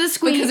in front of the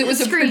screen because it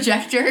was a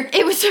projector.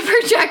 It was a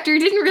projector.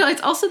 Didn't realize.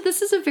 Also,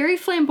 this is a very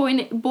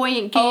flamboyant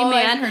gay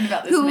man I've heard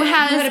about this who man.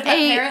 has Who had a pet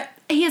parrot?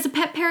 He has a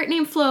pet parrot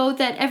named Flo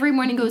that every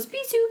morning goes bisou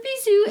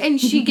bisou, and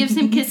she gives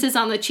him kisses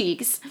on the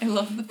cheeks. I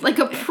love the like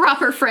a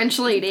proper French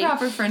lady.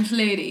 French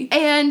lady.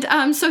 And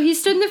so he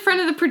stood in the front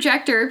of the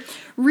projector,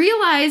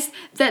 realized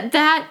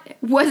that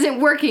wasn't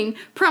working,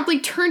 promptly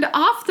turned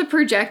off the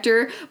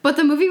projector, but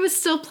the movie was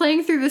still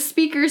playing through the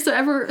speakers, so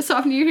ever so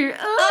often you hear, and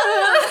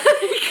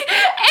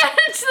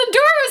the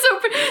door was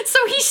open, so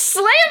he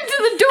slammed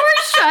the door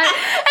shut,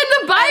 and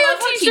the bio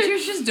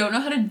teachers just don't know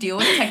how to deal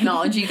with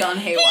technology gone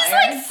haywire. He's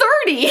like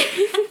 30.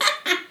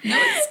 No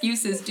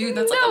excuses, dude.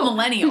 That's like a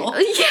millennial.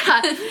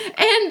 Yeah.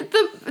 And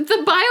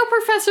the bio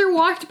professor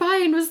walked by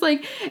and was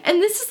like,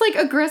 and this is like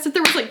aggressive.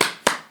 There was like,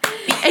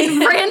 and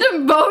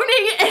random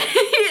boning,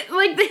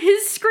 and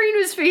his screen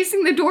was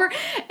facing the door,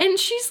 and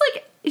she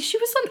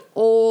was an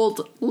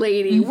old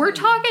lady. Mm-hmm. We're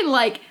talking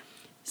like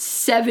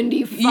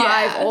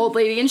 75 old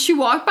lady, and she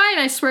walked by,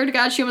 and I swear to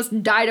God, she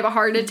almost died of a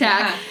heart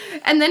attack. Yeah.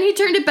 And then he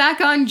turned it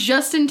back on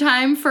just in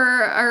time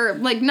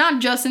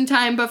not just in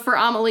time, but for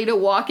Amélie to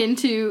walk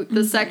into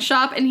the sex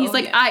shop, and he's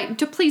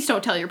please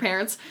don't tell your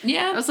parents.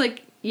 Yeah. I was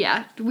like,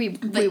 yeah, we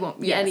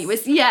won't. Yeah.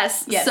 Anyways,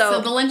 yes. So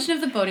The Luncheon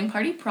of the Boating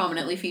Party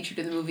prominently featured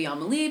in the movie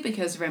Amélie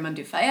because Raymond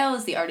Dufayel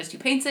is the artist who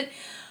paints it.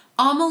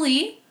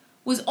 Amélie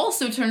was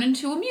also turned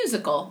into a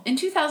musical in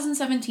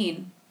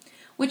 2017.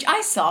 Which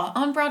I saw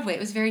on Broadway. It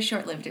was very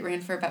short-lived. It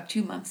ran for about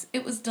 2 months.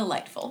 It was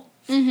delightful.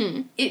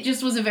 Mm-hmm. It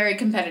just was a very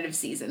competitive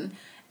season.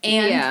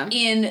 And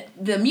in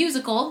the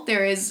musical,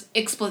 there's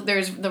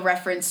the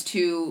reference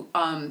to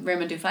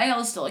Raymond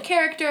Dufayel is still a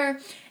character,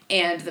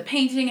 and the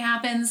painting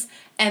happens,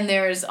 and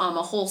there's a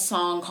whole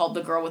song called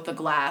The Girl with the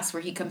Glass,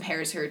 where he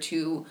compares her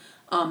to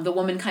the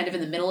woman kind of in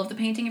the middle of the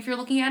painting, if you're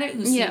looking at it,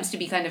 who seems to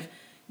be kind of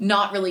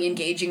not really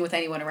engaging with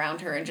anyone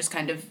around her and just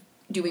kind of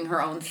doing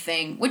her own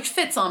thing, which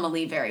fits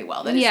Amélie very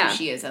well. That is who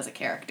she is as a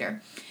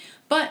character.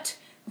 But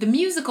the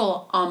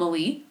musical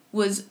Amélie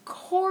was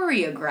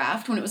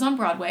choreographed, when it was on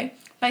Broadway,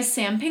 by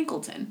Sam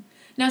Pinkelton.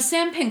 Now,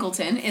 Sam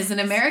Pinkelton is an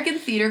American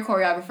theater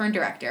choreographer and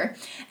director,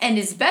 and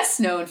is best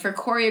known for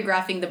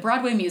choreographing the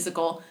Broadway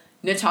musical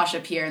Natasha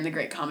Pierre and the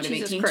Great Comet of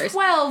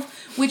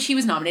 1812, which he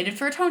was nominated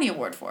for a Tony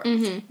Award for.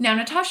 Mm-hmm. Now,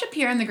 Natasha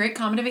Pierre and the Great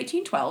Comet of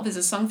 1812 is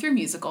a sung-through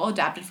musical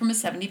adapted from a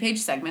 70-page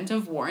segment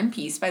of War and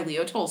Peace by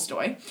Leo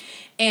Tolstoy,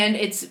 and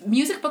its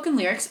music, book, and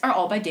lyrics are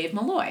all by Dave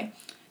Malloy.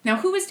 Now,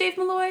 who is Dave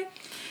Malloy?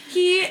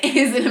 He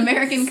is an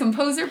American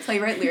composer,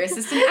 playwright,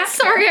 lyricist, and actor.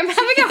 Sorry, I'm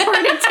having a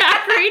heart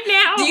attack right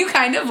now. Do you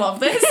kind of love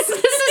this? This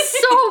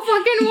is so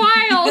fucking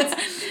wild.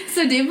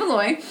 So Dave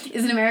Malloy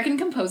is an American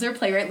composer,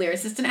 playwright,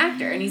 lyricist, and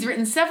actor, and he's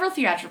written several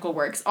theatrical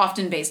works,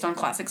 often based on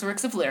classic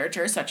works of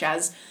literature, such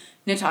as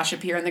Natasha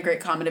Pierre and the Great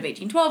Comet of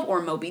 1812, or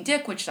Moby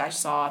Dick, which I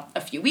saw a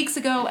few weeks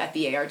ago at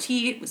the ART.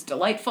 It was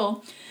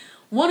delightful.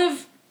 One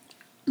of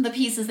the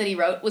pieces that he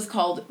wrote was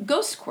called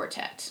Ghost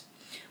Quartet,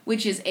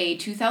 which is a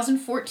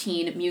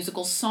 2014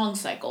 musical song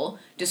cycle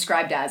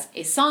described as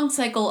a song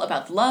cycle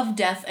about love,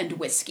 death, and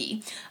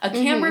whiskey. A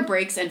camera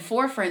breaks and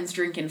 4 friends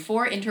drink in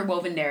 4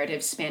 interwoven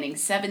narratives spanning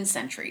 7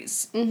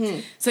 centuries.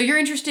 Mm-hmm. So you're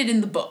interested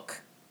in the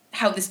book,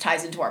 how this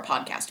ties into our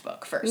podcast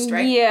book first,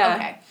 right? Yeah.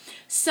 Okay.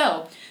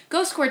 So,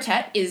 Ghost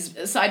Quartet is,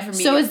 aside from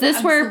me... So is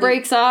this where it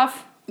breaks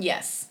off?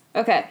 Yes.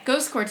 Okay.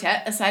 Ghost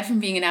Quartet, aside from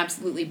being an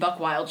absolutely buck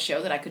wild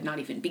show that I could not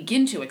even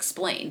begin to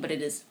explain, but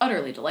it is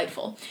utterly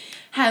delightful,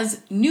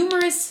 has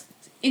numerous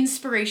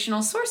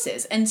inspirational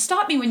sources. And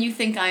stop me when you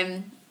think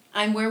I'm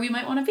where we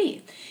might want to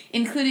be,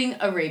 including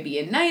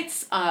Arabian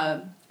Nights,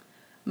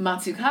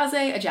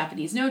 Matsukaze, a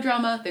Japanese no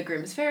drama, The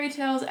Grimm's Fairy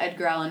Tales,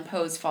 Edgar Allan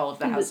Poe's Fall of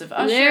the House of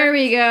Usher. There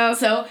we go.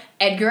 So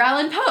Edgar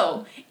Allan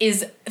Poe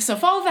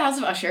Fall of the House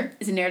of Usher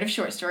is a narrative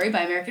short story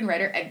by American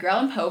writer Edgar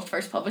Allan Poe,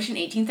 first published in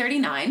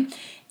 1839.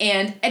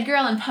 And Edgar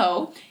Allan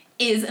Poe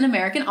is an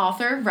American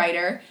author,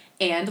 writer,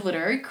 and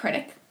literary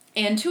critic.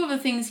 And two of the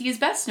things he is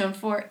best known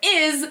for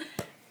is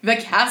The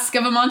Cask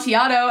of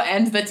Amontillado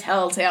and The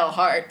Telltale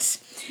Heart.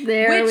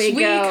 There we go. Which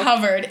we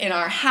covered in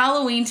our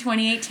Halloween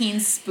 2018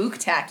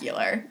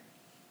 Spooktacular.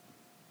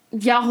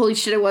 Yeah, holy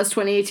shit, it was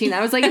 2018.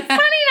 I was like,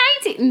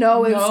 2019.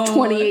 No, it was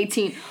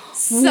 2018.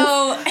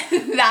 So,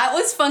 that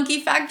was Funky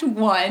Fact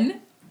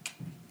 1.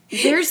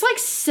 There's like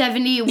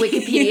 70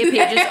 Wikipedia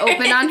pages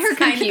open on her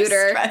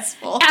computer. Kind of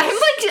stressful.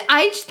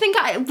 I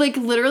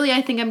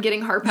think I'm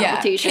getting heart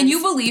palpitations. Yeah. Can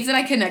you believe that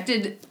I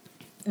connected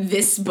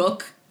this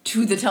book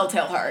to The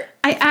Telltale Heart?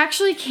 I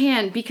actually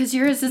can, because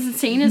you're as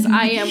insane as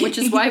I am, which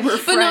is why we're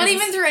friends. But not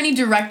even through any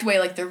direct way,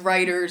 like the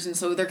writers, and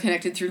so they're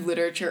connected through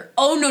literature.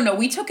 Oh, no,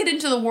 we took it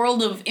into the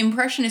world of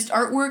impressionist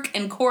artwork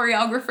and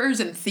choreographers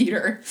and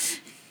theater.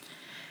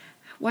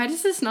 Why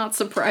does this not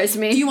surprise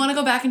me? Do you want to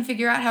go back and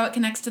figure out how it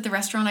connects to the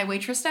restaurant I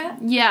waitressed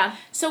at? Yeah.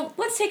 So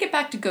let's take it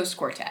back to Ghost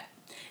Quartet.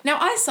 Now,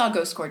 I saw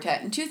Ghost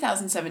Quartet in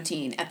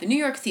 2017 at the New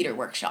York Theater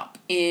Workshop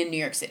in New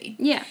York City.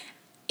 Yeah.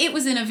 It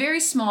was in a very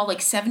small,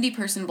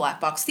 70-person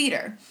black box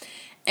theater.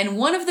 And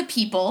one of the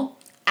people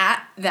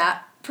at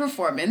that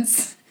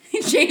performance,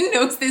 Jane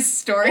knows this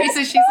story,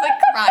 so she's,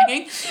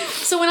 crying.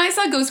 So when I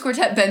saw Ghost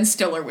Quartet, Ben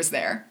Stiller was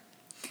there.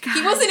 God.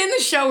 He wasn't in the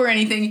show or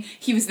anything.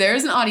 He was there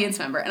as an audience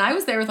member. And I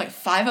was there with,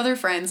 5 other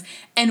friends.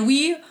 And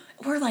we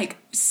were,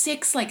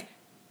 6,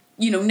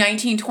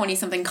 19,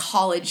 20-something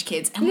college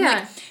kids. And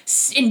we're,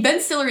 and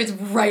Ben Stiller is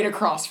right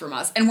across from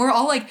us. And we're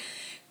all,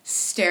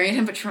 staring at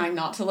him, but trying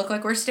not to look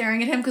like we're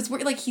staring at him, because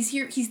we're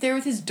he's there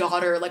with his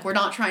daughter, we're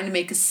not trying to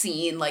make a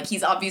scene,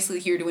 he's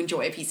obviously here to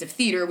enjoy a piece of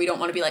theater. We don't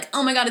want to be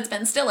oh my god, it's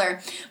Ben Stiller,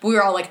 but we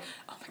were all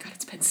oh my god,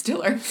 it's Ben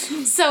Stiller.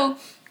 So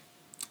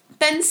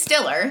Ben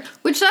Stiller,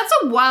 which that's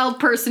a wild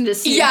person to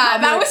see. Yeah,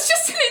 that was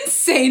just an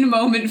insane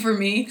moment for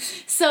me.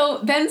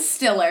 So Ben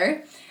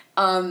Stiller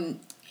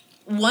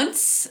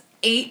once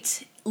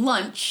ate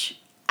lunch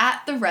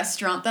at the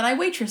restaurant that I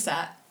waitress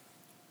at.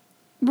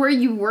 Were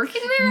you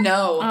working there?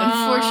 No,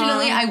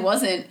 unfortunately I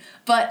wasn't.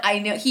 But I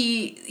know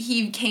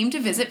he came to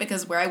visit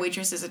because where I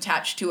waitress is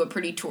attached to a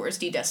pretty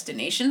touristy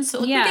destination.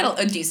 So we get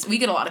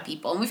a lot of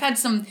people, and we've had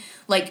some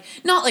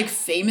not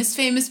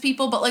famous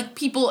people, but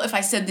people. If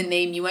I said the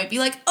name, you might be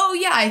oh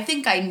yeah, I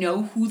think I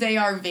know who they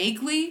are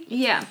vaguely.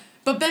 Yeah.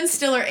 But Ben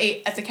Stiller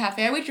ate at the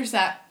cafe I waitress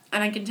at,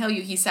 and I can tell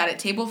you he sat at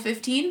table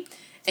 15,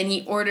 and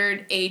he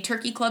ordered a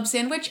turkey club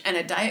sandwich and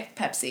a Diet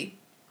Pepsi.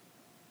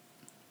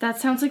 That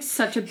sounds like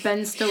such a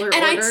Ben Stiller order.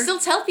 And I still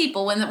tell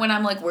people when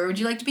I'm where would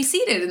you like to be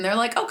seated? And they're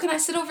oh, can I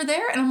sit over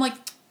there? And I'm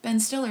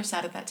Ben Stiller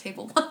sat at that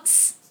table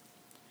once.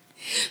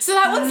 So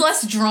that one's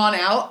less drawn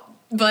out,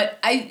 but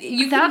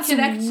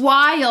that's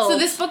wild. So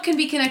this book can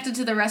be connected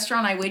to the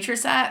restaurant I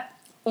waitress at,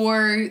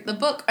 or the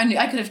book.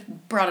 I could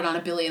have brought it on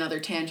a billion other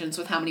tangents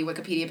with how many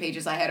Wikipedia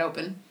pages I had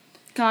open.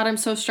 God, I'm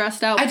so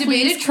stressed out. I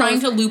debated trying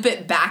to loop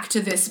it back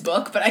to this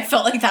book, but I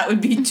felt that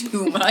would be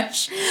too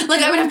much. I would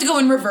have to go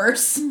in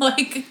reverse.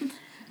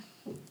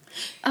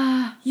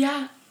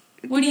 Yeah.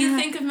 What do you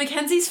think of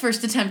Mackenzie's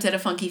first attempt at a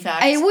funky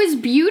fact? It was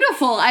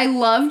beautiful. I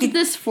loved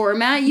this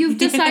format you've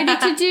decided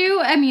to do.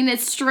 I mean, it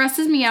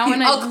stresses me out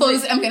when I'm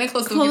going to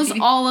close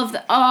all of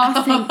the...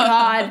 Oh, thank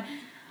God.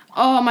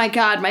 Oh, my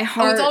God. My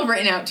heart... Oh, it's all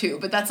written out, too,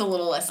 but that's a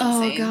little less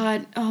insane. Oh,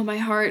 God. Oh, my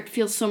heart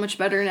feels so much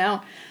better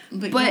now.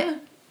 But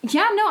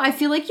yeah, no, I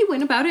feel like you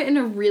went about it in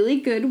a really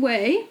good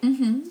way.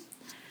 Mm-hmm.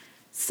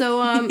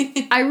 So,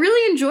 I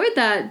really enjoyed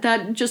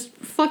that just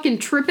fucking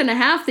trip and a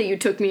half that you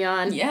took me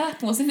on. Yeah,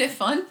 wasn't it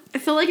fun? I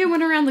feel like I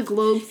went around the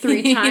globe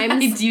 3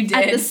 times you did.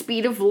 At the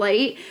speed of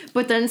light,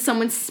 but then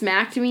someone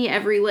smacked me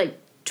every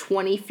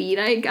 20 feet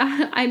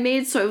I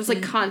made, so I was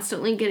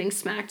constantly getting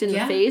smacked in the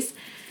face,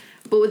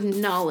 but with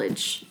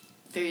knowledge.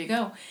 There you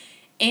go.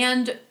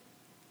 And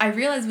I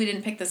realized we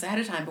didn't pick this ahead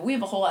of time, but we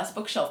have a whole ass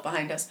bookshelf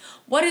behind us.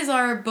 What is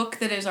our book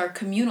that is our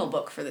communal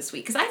book for this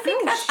week? Because I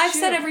think I've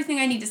said everything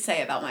I need to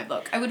say about my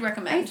book. I would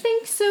recommend. I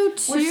think so,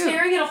 too. We're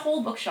staring at a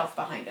whole bookshelf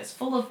behind us,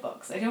 full of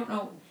books. I don't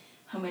know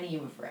how many you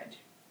have read.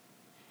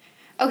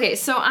 Okay,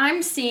 so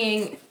I'm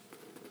seeing...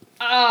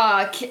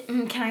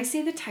 can I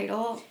say the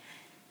title?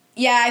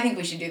 Yeah, I think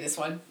we should do this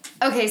one.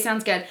 Okay,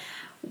 sounds good.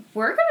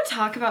 We're going to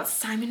talk about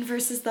Simon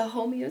versus the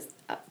Homeos...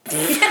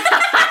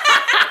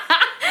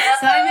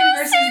 Simon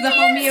versus the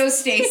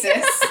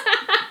homeostasis.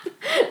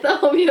 The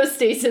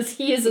homeostasis.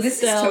 He is a This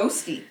cell. is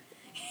toasty.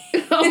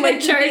 Oh, my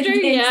charger?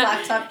 Yeah.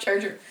 Laptop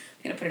charger.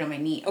 I'm going to put it on my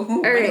knee. Oh,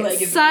 all right. my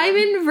leg is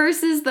Simon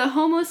versus the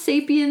Homo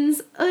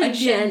sapiens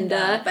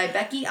Agenda. By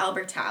Becky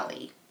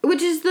Albertalli.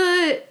 Which is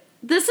the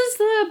This is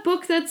the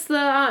book that's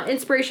the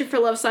inspiration for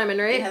Love, Simon,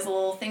 right? It has a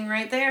little thing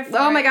right there.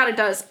 Oh my god, it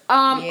does.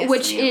 Yes,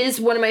 which ma'am. is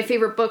one of my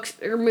favorite books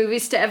or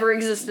movies to ever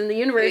exist in the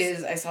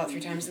universe. I saw it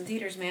 3 times in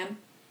theaters, man.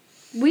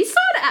 We saw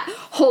it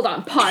hold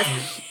on, pause.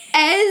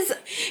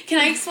 Can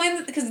I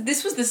explain, because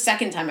this was the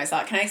second time I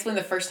saw it, can I explain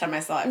the first time I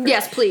saw it?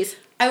 Yes, please.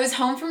 I was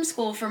home from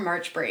school for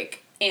March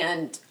break,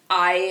 and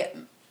my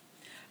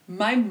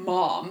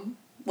mom,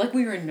 like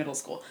we were in middle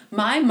school,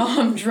 my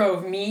mom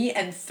drove me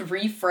and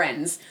 3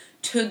 friends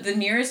to the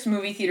nearest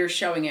movie theater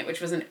showing it,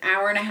 which was an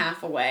hour and a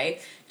half away,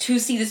 to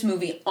see this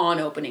movie on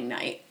opening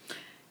night.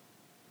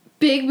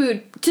 Big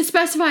mood. To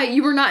specify,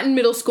 you were not in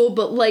middle school,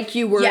 but like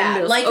you were in middle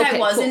school. Yeah, like I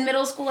was cool. in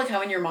middle school, like how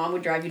when your mom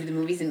would drive you to the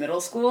movies in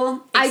middle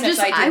school.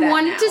 I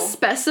wanted now. to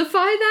specify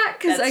that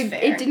because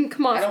it didn't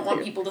come off. I don't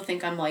want people to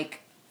think I'm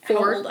like, 4.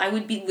 how old? I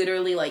would be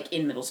literally like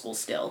in middle school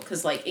still,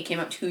 because like it came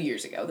out 2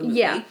 years ago, the movie.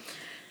 Yeah.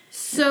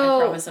 So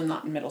I promise I'm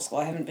not in middle school.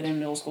 I haven't been in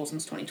middle school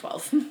since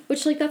 2012.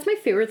 Which, like, that's my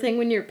favorite thing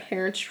when your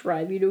parents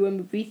drive you to a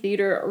movie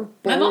theater or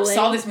bowling. My mom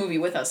saw this movie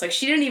with us. Like,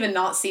 she didn't even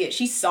not see it.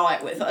 She saw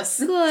it with us.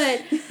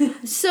 Good.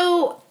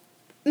 So,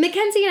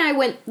 Mackenzie and I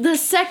went the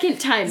second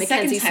time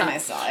Mackenzie I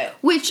saw it.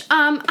 Which,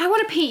 I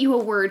want to paint you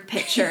a word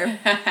picture.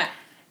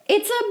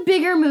 It's a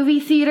bigger movie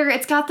theater.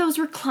 It's got those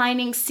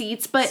reclining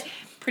seats, but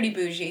pretty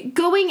bougie.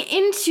 Going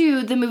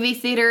into the movie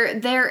theater,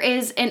 there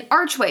is an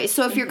archway.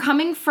 So if you're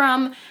coming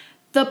from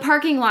the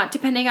parking lot,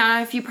 depending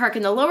on if you park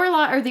in the lower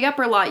lot or the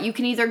upper lot, you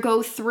can either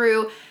go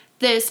through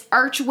this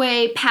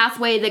archway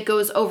pathway that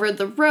goes over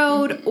the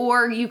road,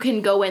 or you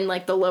can go in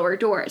like the lower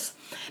doors.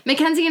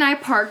 Mackenzie and I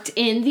parked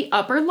in the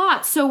upper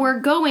lot, so we're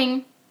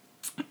going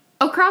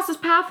across this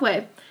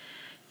pathway.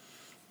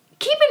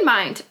 Keep in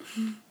mind,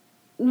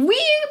 we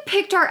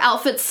picked our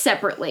outfits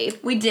separately.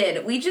 We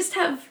did. We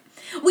don't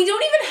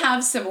even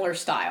have similar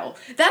style.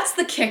 That's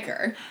the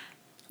kicker.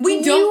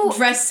 We don't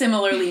dress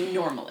similarly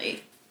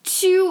normally.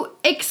 To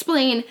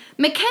explain,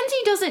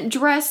 Mackenzie doesn't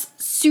dress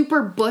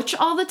super butch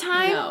all the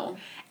time. No.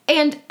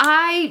 And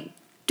I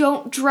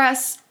don't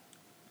dress,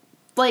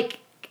 like,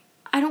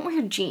 I don't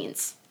wear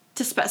jeans,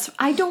 to specify.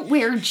 I don't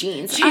wear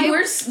jeans.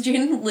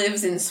 Jane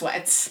lives in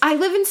sweats. I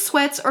live in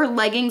sweats or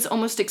leggings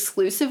almost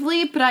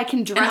exclusively, but I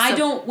can dress And I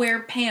don't wear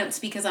pants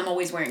because I'm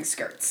always wearing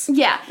skirts.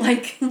 Yeah.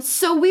 Like,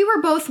 so we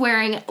were both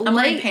wearing I'm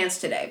wearing pants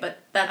today, but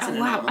that's an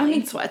anomaly. I'm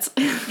in sweats.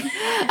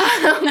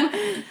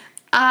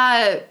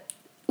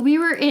 We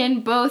were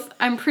in both,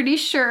 I'm pretty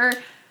sure,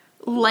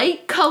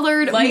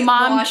 light-colored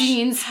mom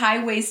jeans.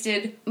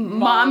 High-waisted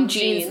mom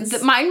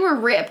jeans. Mine were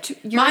ripped.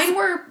 Mine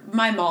were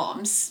my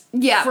mom's.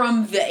 Yeah.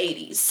 From the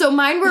 80s. So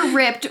mine were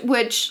ripped,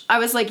 which I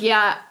was like,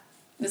 yeah,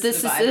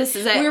 this is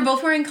it. We were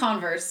both wearing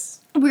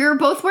Converse. We were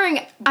both wearing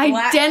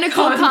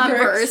identical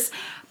Converse.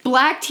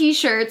 Black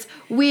t-shirts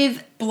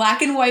with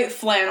black and white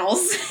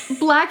flannels.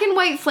 Black and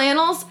white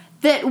flannels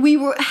that we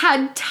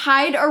had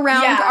tied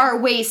around our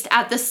waist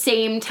at the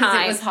same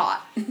time.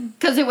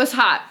 Because it was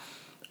hot.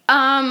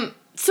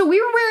 So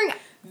we were wearing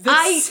the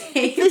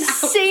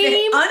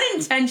same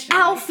unintentional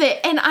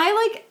outfit, and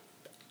I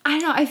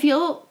don't know, I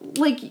feel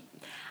like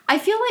I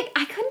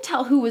couldn't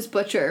tell who was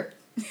Butcher.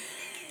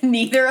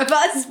 Neither of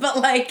us, but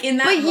like in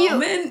that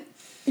moment.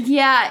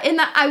 Yeah,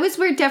 I was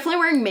definitely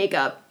wearing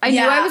makeup. I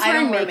knew I was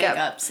wearing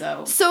makeup.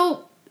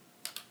 So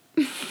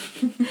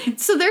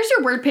there's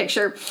your word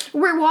picture.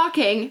 We're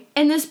walking,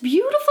 and this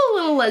beautiful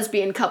little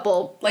lesbian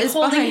couple is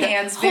holding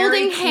hands,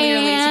 very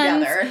clearly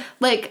together,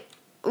 like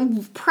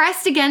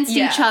pressed against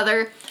each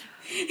other,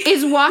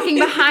 is walking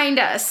behind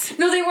us.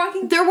 No,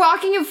 they're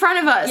walking in front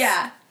of us.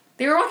 Yeah,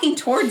 they were walking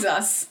towards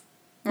us.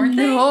 Weren't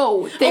they?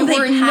 No, they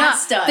were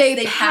passed not. Us.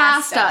 They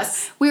passed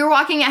us. We were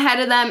walking ahead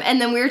of them,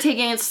 and then we were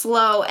taking it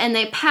slow, and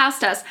they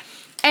passed us.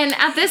 And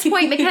at this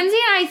point, Mackenzie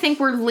and I think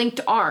we're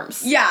linked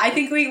arms. Yeah, I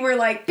think we were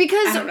like,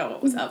 because I don't know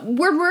what was up.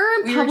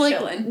 We're in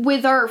public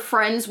with our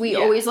friends. We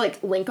always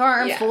like link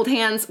arms, hold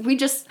hands.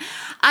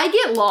 I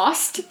get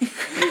lost.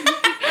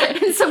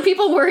 And so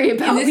people worry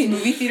about me. In this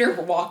movie theater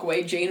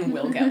walkway, Jane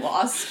will get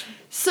lost.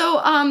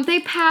 So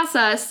they pass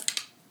us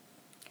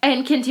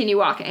and continue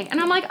walking.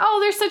 And I'm like, oh,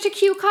 they're such a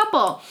cute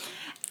couple.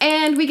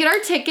 And we get our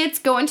tickets,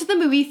 go into the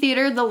movie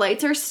theater. The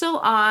lights are still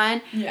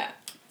on. Yeah.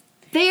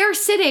 They are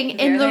sitting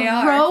in the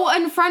row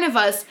in front of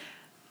us,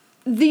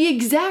 the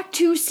exact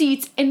 2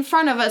 seats in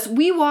front of us.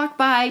 We walk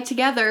by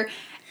together,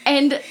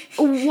 and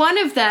one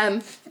of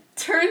them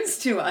turns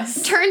to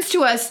us,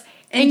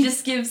 and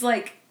just gives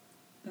like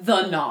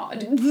the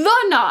nod.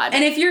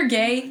 And if you're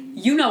gay,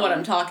 you know what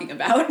I'm talking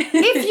about.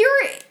 If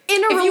you're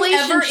in a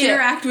relationship, you ever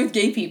interact with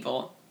gay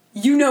people,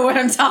 you know what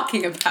I'm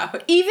talking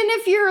about. Even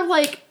if you're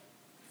like,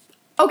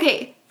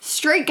 okay,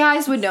 straight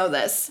guys would know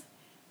this.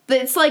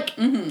 It's like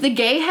the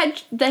gay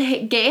head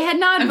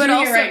nod, I'm but doing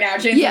also it right now,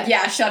 James.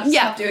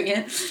 Stop doing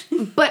it.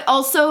 But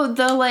also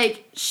the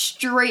like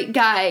straight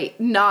guy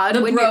nod,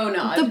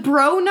 the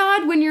bro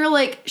nod when you're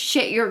like,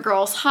 shit, your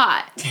girl's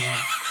hot.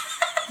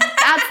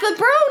 That's the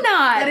bro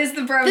nod. That is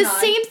the bro nod. The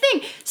same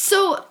thing.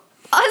 So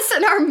us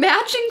and our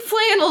matching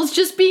flannels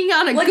just being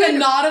on a like good... a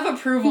nod of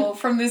approval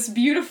from this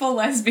beautiful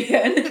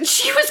lesbian.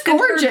 She was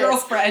gorgeous. And her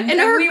girlfriend. And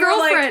her we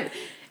girlfriend. Were like,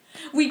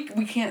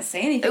 we can't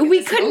say anything.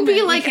 We couldn't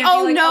be like,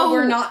 oh no,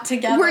 we're not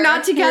together. We're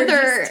not together.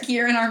 We're just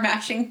here in our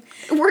matching.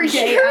 We're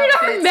here in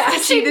our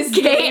matching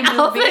gay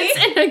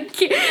outfits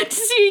to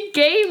see a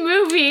gay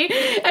movie,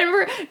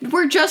 and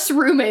we're just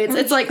roommates.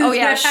 It's like, oh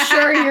yeah,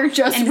 sure, you're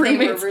just and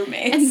roommates. They were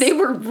roommates. And they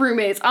were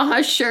roommates.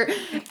 Sure.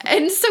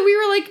 And so we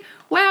were like,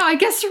 wow, I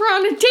guess we're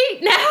on a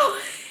date now.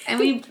 And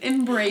we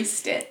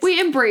embraced it. We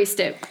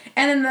embraced it.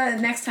 And then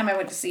the next time I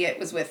went to see it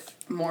was with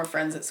more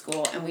friends at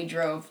school, and we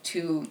drove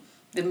to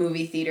the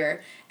movie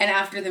theater, and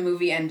after the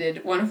movie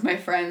ended, one of my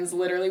friends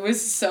literally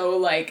was so,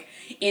 like,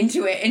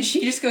 into it, and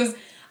she just goes,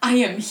 I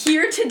am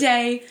here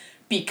today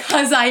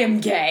because I am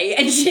gay,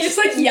 and she just,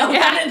 like, yelled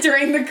at it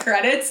during the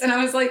credits, and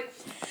I was like,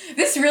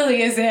 this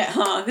really is it,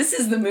 huh? This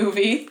is the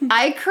movie.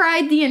 I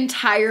cried the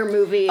entire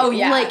movie. Oh,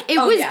 yeah. Like, it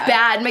was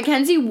bad.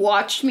 Mackenzie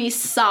watched me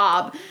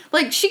sob.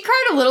 Like, she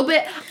cried a little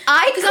bit. Because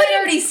I had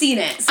already seen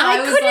it, so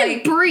I was, couldn't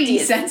like,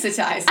 breathe.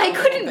 Desensitized I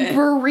couldn't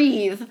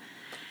breathe.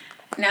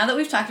 Now that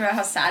we've talked about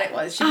how sad it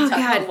was, should we talk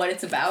about what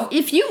it's about?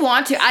 If you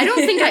want to. I don't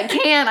think I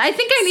can. I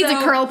think I need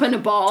to curl up in a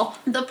ball.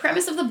 The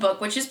premise of the book,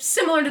 which is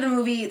similar to the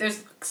movie,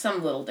 there's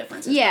some little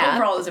differences. Yeah. But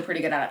overall, it's a pretty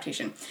good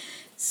adaptation.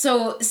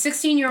 So,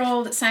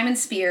 16-year-old Simon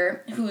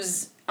Spear,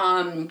 who's,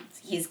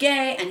 he's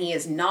gay and he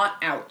is not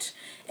out.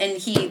 And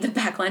the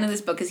backline of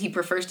this book is he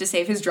prefers to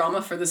save his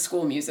drama for the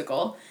school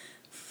musical.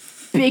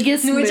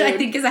 Biggest Which mood. I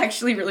think is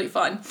actually really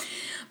fun.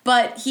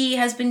 But he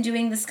has been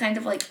doing this kind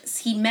of, like,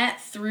 he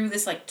met through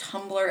this, like,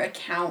 Tumblr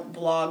account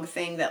blog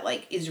thing that,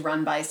 like, is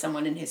run by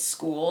someone in his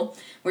school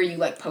where you,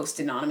 like, post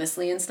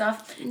anonymously and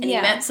stuff. And he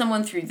met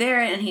someone through there,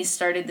 and he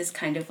started this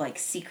kind of, like,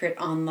 secret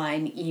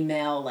online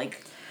email,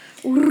 like,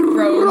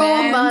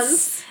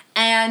 romance.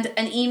 And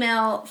an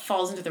email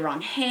falls into the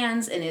wrong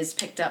hands and is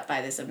picked up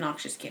by this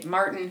obnoxious kid,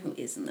 Martin, who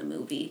is in the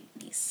movie.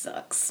 He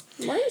sucks.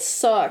 Martin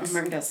sucks.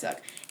 Martin does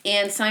suck.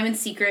 And Simon's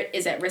secret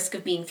is at risk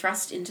of being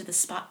thrust into the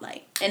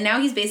spotlight. And now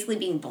he's basically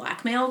being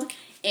blackmailed,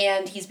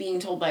 and he's being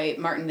told by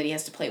Martin that he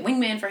has to play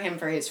wingman for him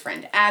for his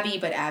friend Abby,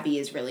 but Abby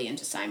is really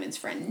into Simon's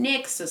friend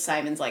Nick, so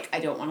Simon's like, I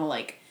don't want to,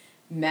 like,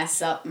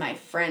 mess up my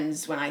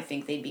friends when I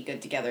think they'd be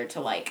good together to,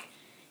 like,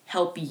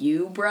 help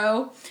you,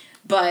 bro.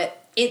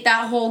 But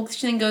that whole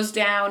thing goes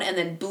down, and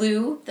then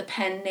Blue, the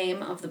pen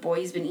name of the boy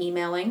he's been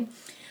emailing,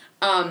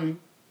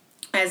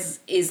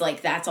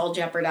 that's all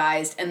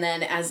jeopardized, and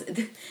then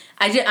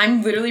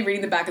I'm literally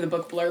reading the back of the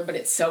book blurb, but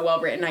it's so well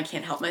written I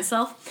can't help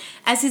myself.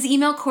 As his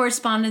email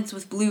correspondence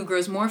with Blue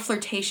grows more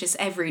flirtatious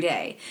every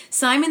day,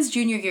 Simon's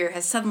junior year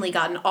has suddenly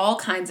gotten all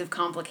kinds of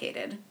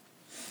complicated.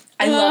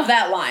 I love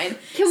that line.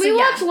 Can we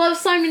watch Love,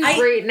 Simon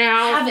right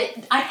now?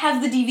 I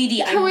have the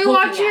DVD. Can we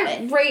watch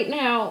it right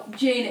now?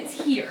 Jane,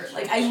 it's here.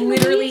 Like, I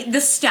literally, the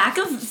stack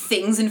of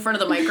things in front of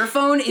the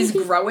microphone is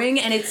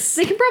growing, and it's...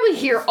 They can probably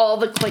hear all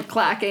the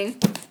click-clacking.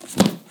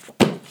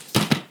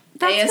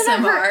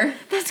 ASMR.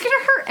 That's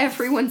gonna hurt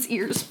everyone's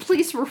ears.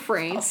 Please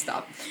refrain. I'll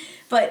stop.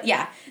 But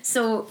yeah,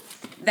 so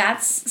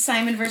that's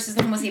Simon versus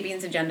the Homo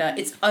sapiens agenda.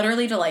 It's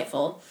utterly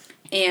delightful,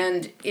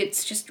 and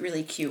it's just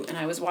really cute. And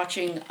I was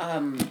watching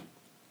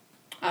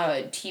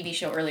a TV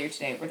show earlier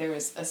today where there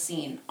was a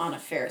scene on a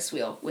Ferris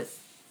wheel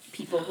with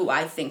people who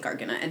I think are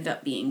gonna end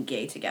up being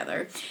gay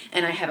together,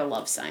 and I had a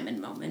Love Simon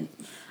moment.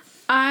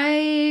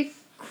 I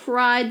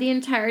cried the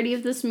entirety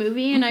of this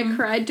movie, and I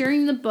cried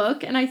during the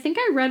book, and I think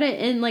I read it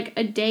in like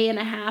a day and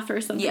a half or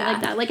something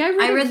like that. Like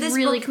I read this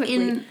really book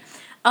quickly.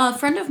 A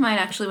friend of mine,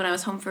 actually, when I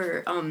was home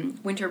for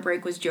winter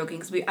break, was joking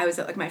because I was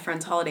at like my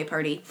friend's holiday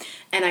party,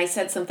 and I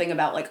said something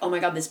about like, oh my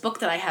god, this book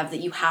that I have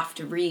that you have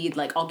to read,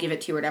 like I'll give it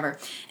to you or whatever.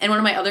 And one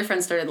of my other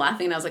friends started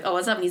laughing, and I was like, oh,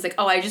 what's up? And he's like,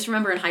 oh, I just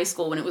remember in high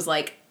school when it was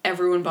like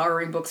everyone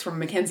borrowing books from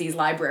Mackenzie's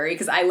library,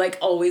 because I like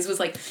always was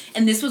like,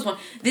 and this was one.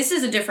 This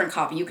is a different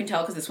copy. You can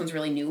tell because this one's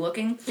really new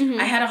looking. Mm-hmm.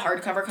 I had a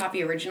hardcover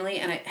copy originally,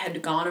 and it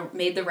had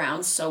made the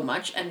rounds so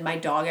much, and my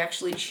dog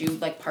actually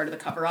chewed like part of the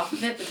cover off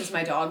of it because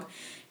my dog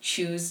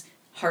chews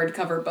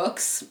hardcover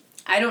books.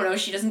 I don't know,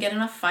 she doesn't get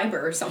enough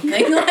fiber or something.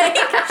 Like,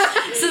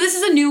 so this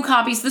is a new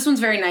copy, so this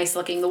one's very nice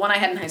looking. The one I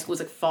had in high school was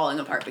like falling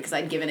apart because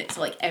I'd given it to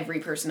like every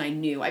person I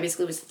knew. I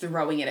basically was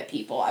throwing it at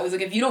people. I was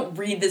like, if you don't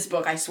read this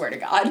book, I swear to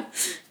God.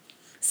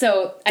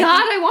 So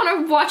I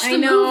want to watch the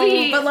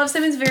movie. But Love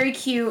Simon's very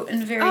cute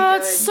and very good. Oh,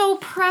 it's so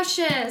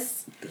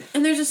precious.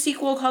 And there's a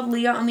sequel called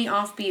Leah on the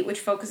Offbeat, which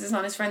focuses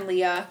on his friend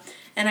Leah.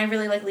 And I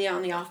really like Leah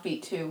on the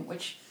Offbeat too,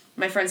 which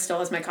my friend still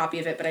has my copy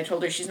of it, but I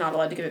told her she's not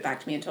allowed to give it back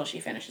to me until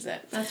she finishes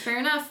it. That's fair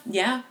enough.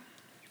 Yeah.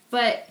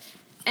 But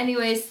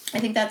anyways, I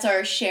think that's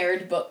our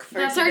shared book for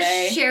today. That's our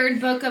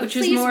shared book of, which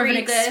was more of an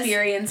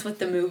experience with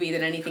the movie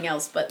than anything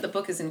else, but the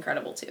book is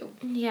incredible too.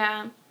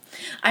 Yeah.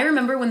 I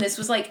remember when this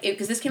was like,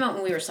 because this came out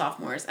when we were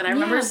sophomores, and I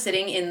remember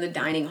sitting in the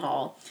dining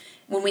hall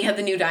when we had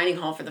the new dining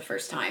hall for the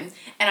first time,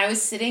 and I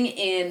was sitting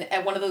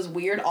at one of those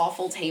weird,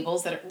 awful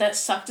tables that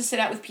suck to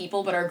sit at with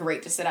people, but are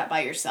great to sit at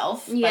by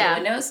yourself, by the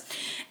windows,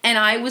 and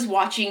I was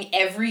watching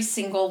every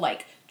single,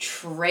 like,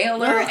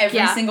 trailer, Ugh, every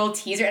yeah. single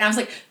teaser, and I was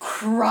like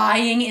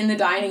crying in the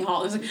dining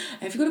hall. I was like,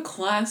 I have to go to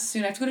class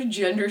soon, I have to go to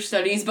gender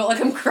studies, but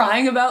like I'm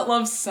crying about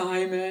Love,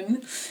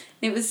 Simon.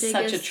 It was such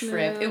a Biggest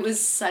trip. mood. It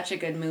was such a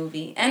good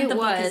movie. And the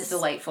book is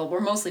delightful. We're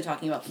mostly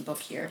talking about the book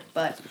here,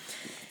 but...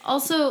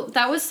 Also,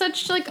 that was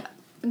such, like,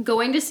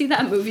 going to see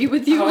that movie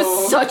with you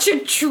was such a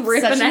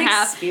trip and a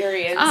half.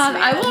 Experience,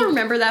 I will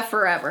remember that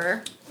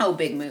forever. Oh,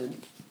 big mood.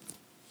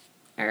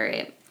 All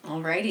right.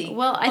 Alrighty.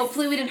 Well,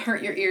 hopefully we didn't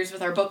hurt your ears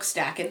with our book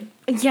stacking.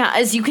 Yeah,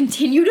 as you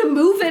continue to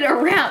move it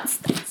around.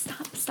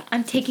 Stop.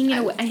 I'm taking it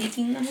away. I'm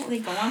taking them. They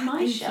go on my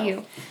Thank shelf.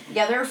 you.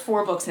 Yeah, there are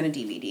 4 books and a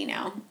DVD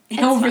now.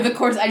 Over the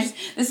course,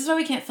 this is why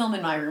we can't film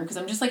in my room, because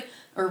I'm just like,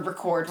 or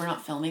record, we're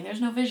not filming, there's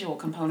no visual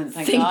component,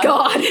 thank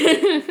God.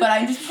 But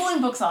I'm just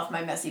pulling books off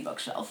my messy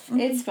bookshelf.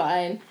 It's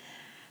fine.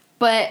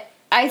 But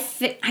I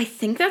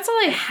think that's all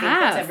I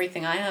have. That's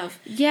everything I have.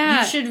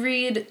 Yeah. You should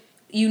read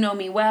You Know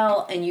Me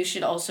Well, and you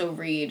should also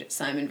read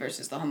Simon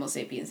versus the Homo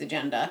Sapiens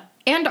Agenda.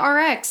 And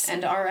RX.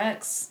 And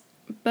RX.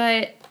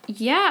 But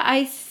yeah,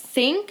 I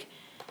think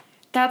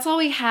that's all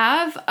we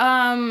have.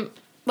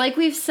 Like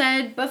we've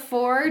said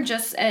before,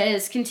 just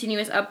as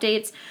continuous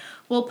updates,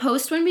 we'll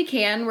post when we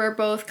can. We're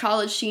both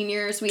college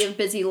seniors. We have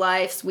busy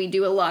lives. We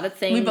do a lot of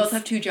things. We both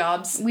have 2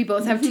 jobs. We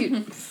both have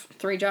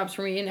 3 jobs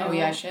for me, you know. Oh,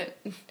 yeah, shit.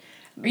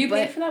 Are you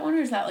paid for that one,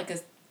 or is that like a...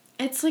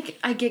 It's like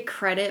I get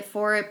credit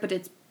for it, but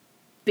it's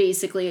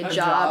basically a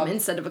job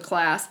instead of a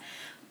class.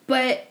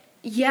 But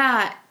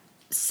yeah,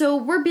 so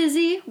we're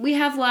busy. We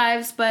have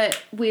lives,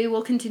 but we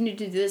will continue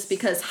to do this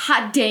because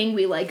hot dang,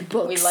 we like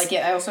books. We like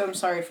it. I also am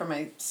sorry for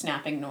my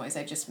snapping noise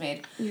I just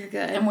made. You're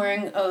good. I'm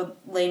wearing a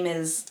Les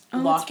Mis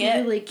locket.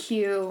 It's really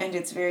cute. And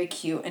it's very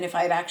cute. And if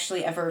I had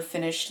actually ever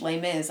finished Les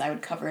Mis, I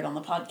would cover it on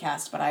the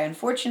podcast. But I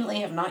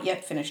unfortunately have not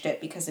yet finished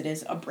it because it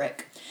is a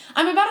brick.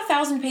 I'm about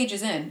 1,000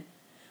 pages in,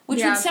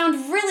 which would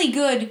sound really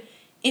good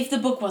if the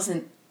book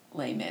wasn't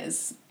Les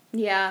Mis.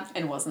 Yeah.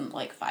 And wasn't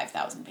like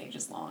 5,000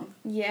 pages long.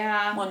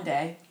 Yeah. One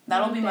day.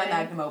 That'll be my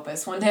magnum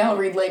opus. One day I'll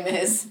read Les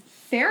Mis.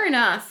 Fair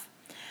enough.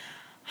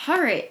 All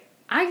right.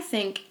 I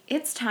think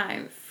it's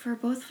time for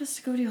both of us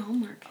to go do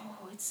homework.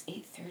 Oh, it's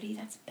 8:30.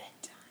 That's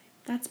bedtime.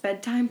 That's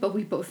bedtime, but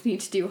we both need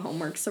to do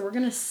homework, so we're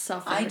going to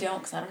suffer. I don't,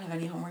 because I don't have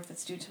any homework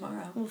that's due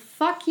tomorrow. Well,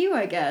 fuck you,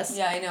 I guess.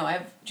 Yeah, I know. I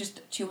have just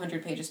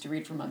 200 pages to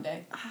read for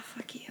Monday. Oh,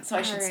 fuck you. So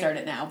I should start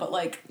it now, but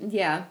like...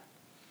 Yeah.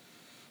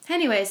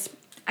 Anyways,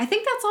 I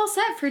think that's all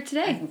set for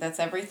today. I think that's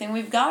everything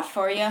we've got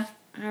for you.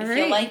 If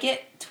you like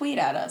it, tweet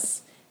at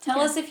us. Tell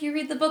us if you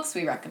read the books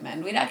we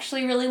recommend. We'd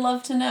actually really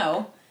love to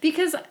know.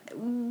 Because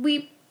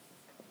we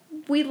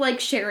like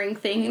sharing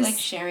things. We like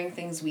sharing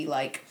things we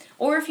like.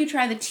 Or if you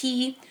try the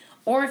tea,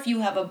 or if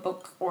you have a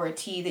book or a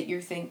tea that you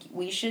think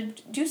we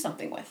should do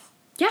something with.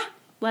 Yeah,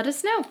 let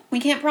us know. We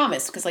can't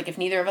promise, because like if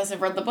neither of us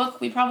have read the book,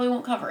 we probably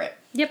won't cover it.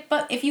 Yep.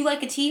 But if you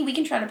like a tea, we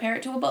can try to pair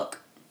it to a book.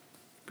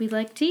 We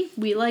like tea.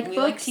 We like books.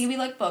 We like tea. We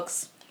like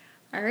books.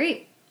 All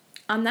right.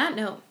 On that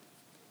note,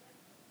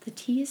 the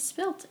tea is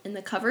spilt and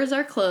the covers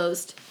are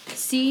closed.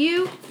 See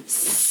you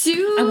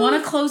soon. I want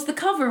to close the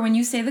cover when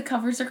you say the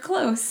covers are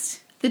closed.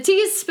 The tea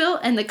is spilt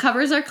and the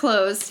covers are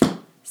closed.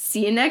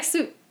 See you next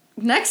time.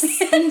 One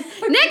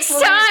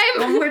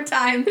more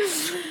time.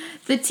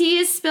 The tea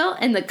is spilt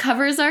and the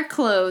covers are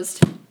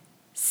closed.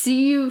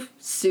 See you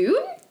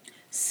soon?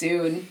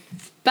 Soon.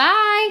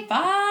 Bye.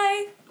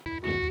 Bye.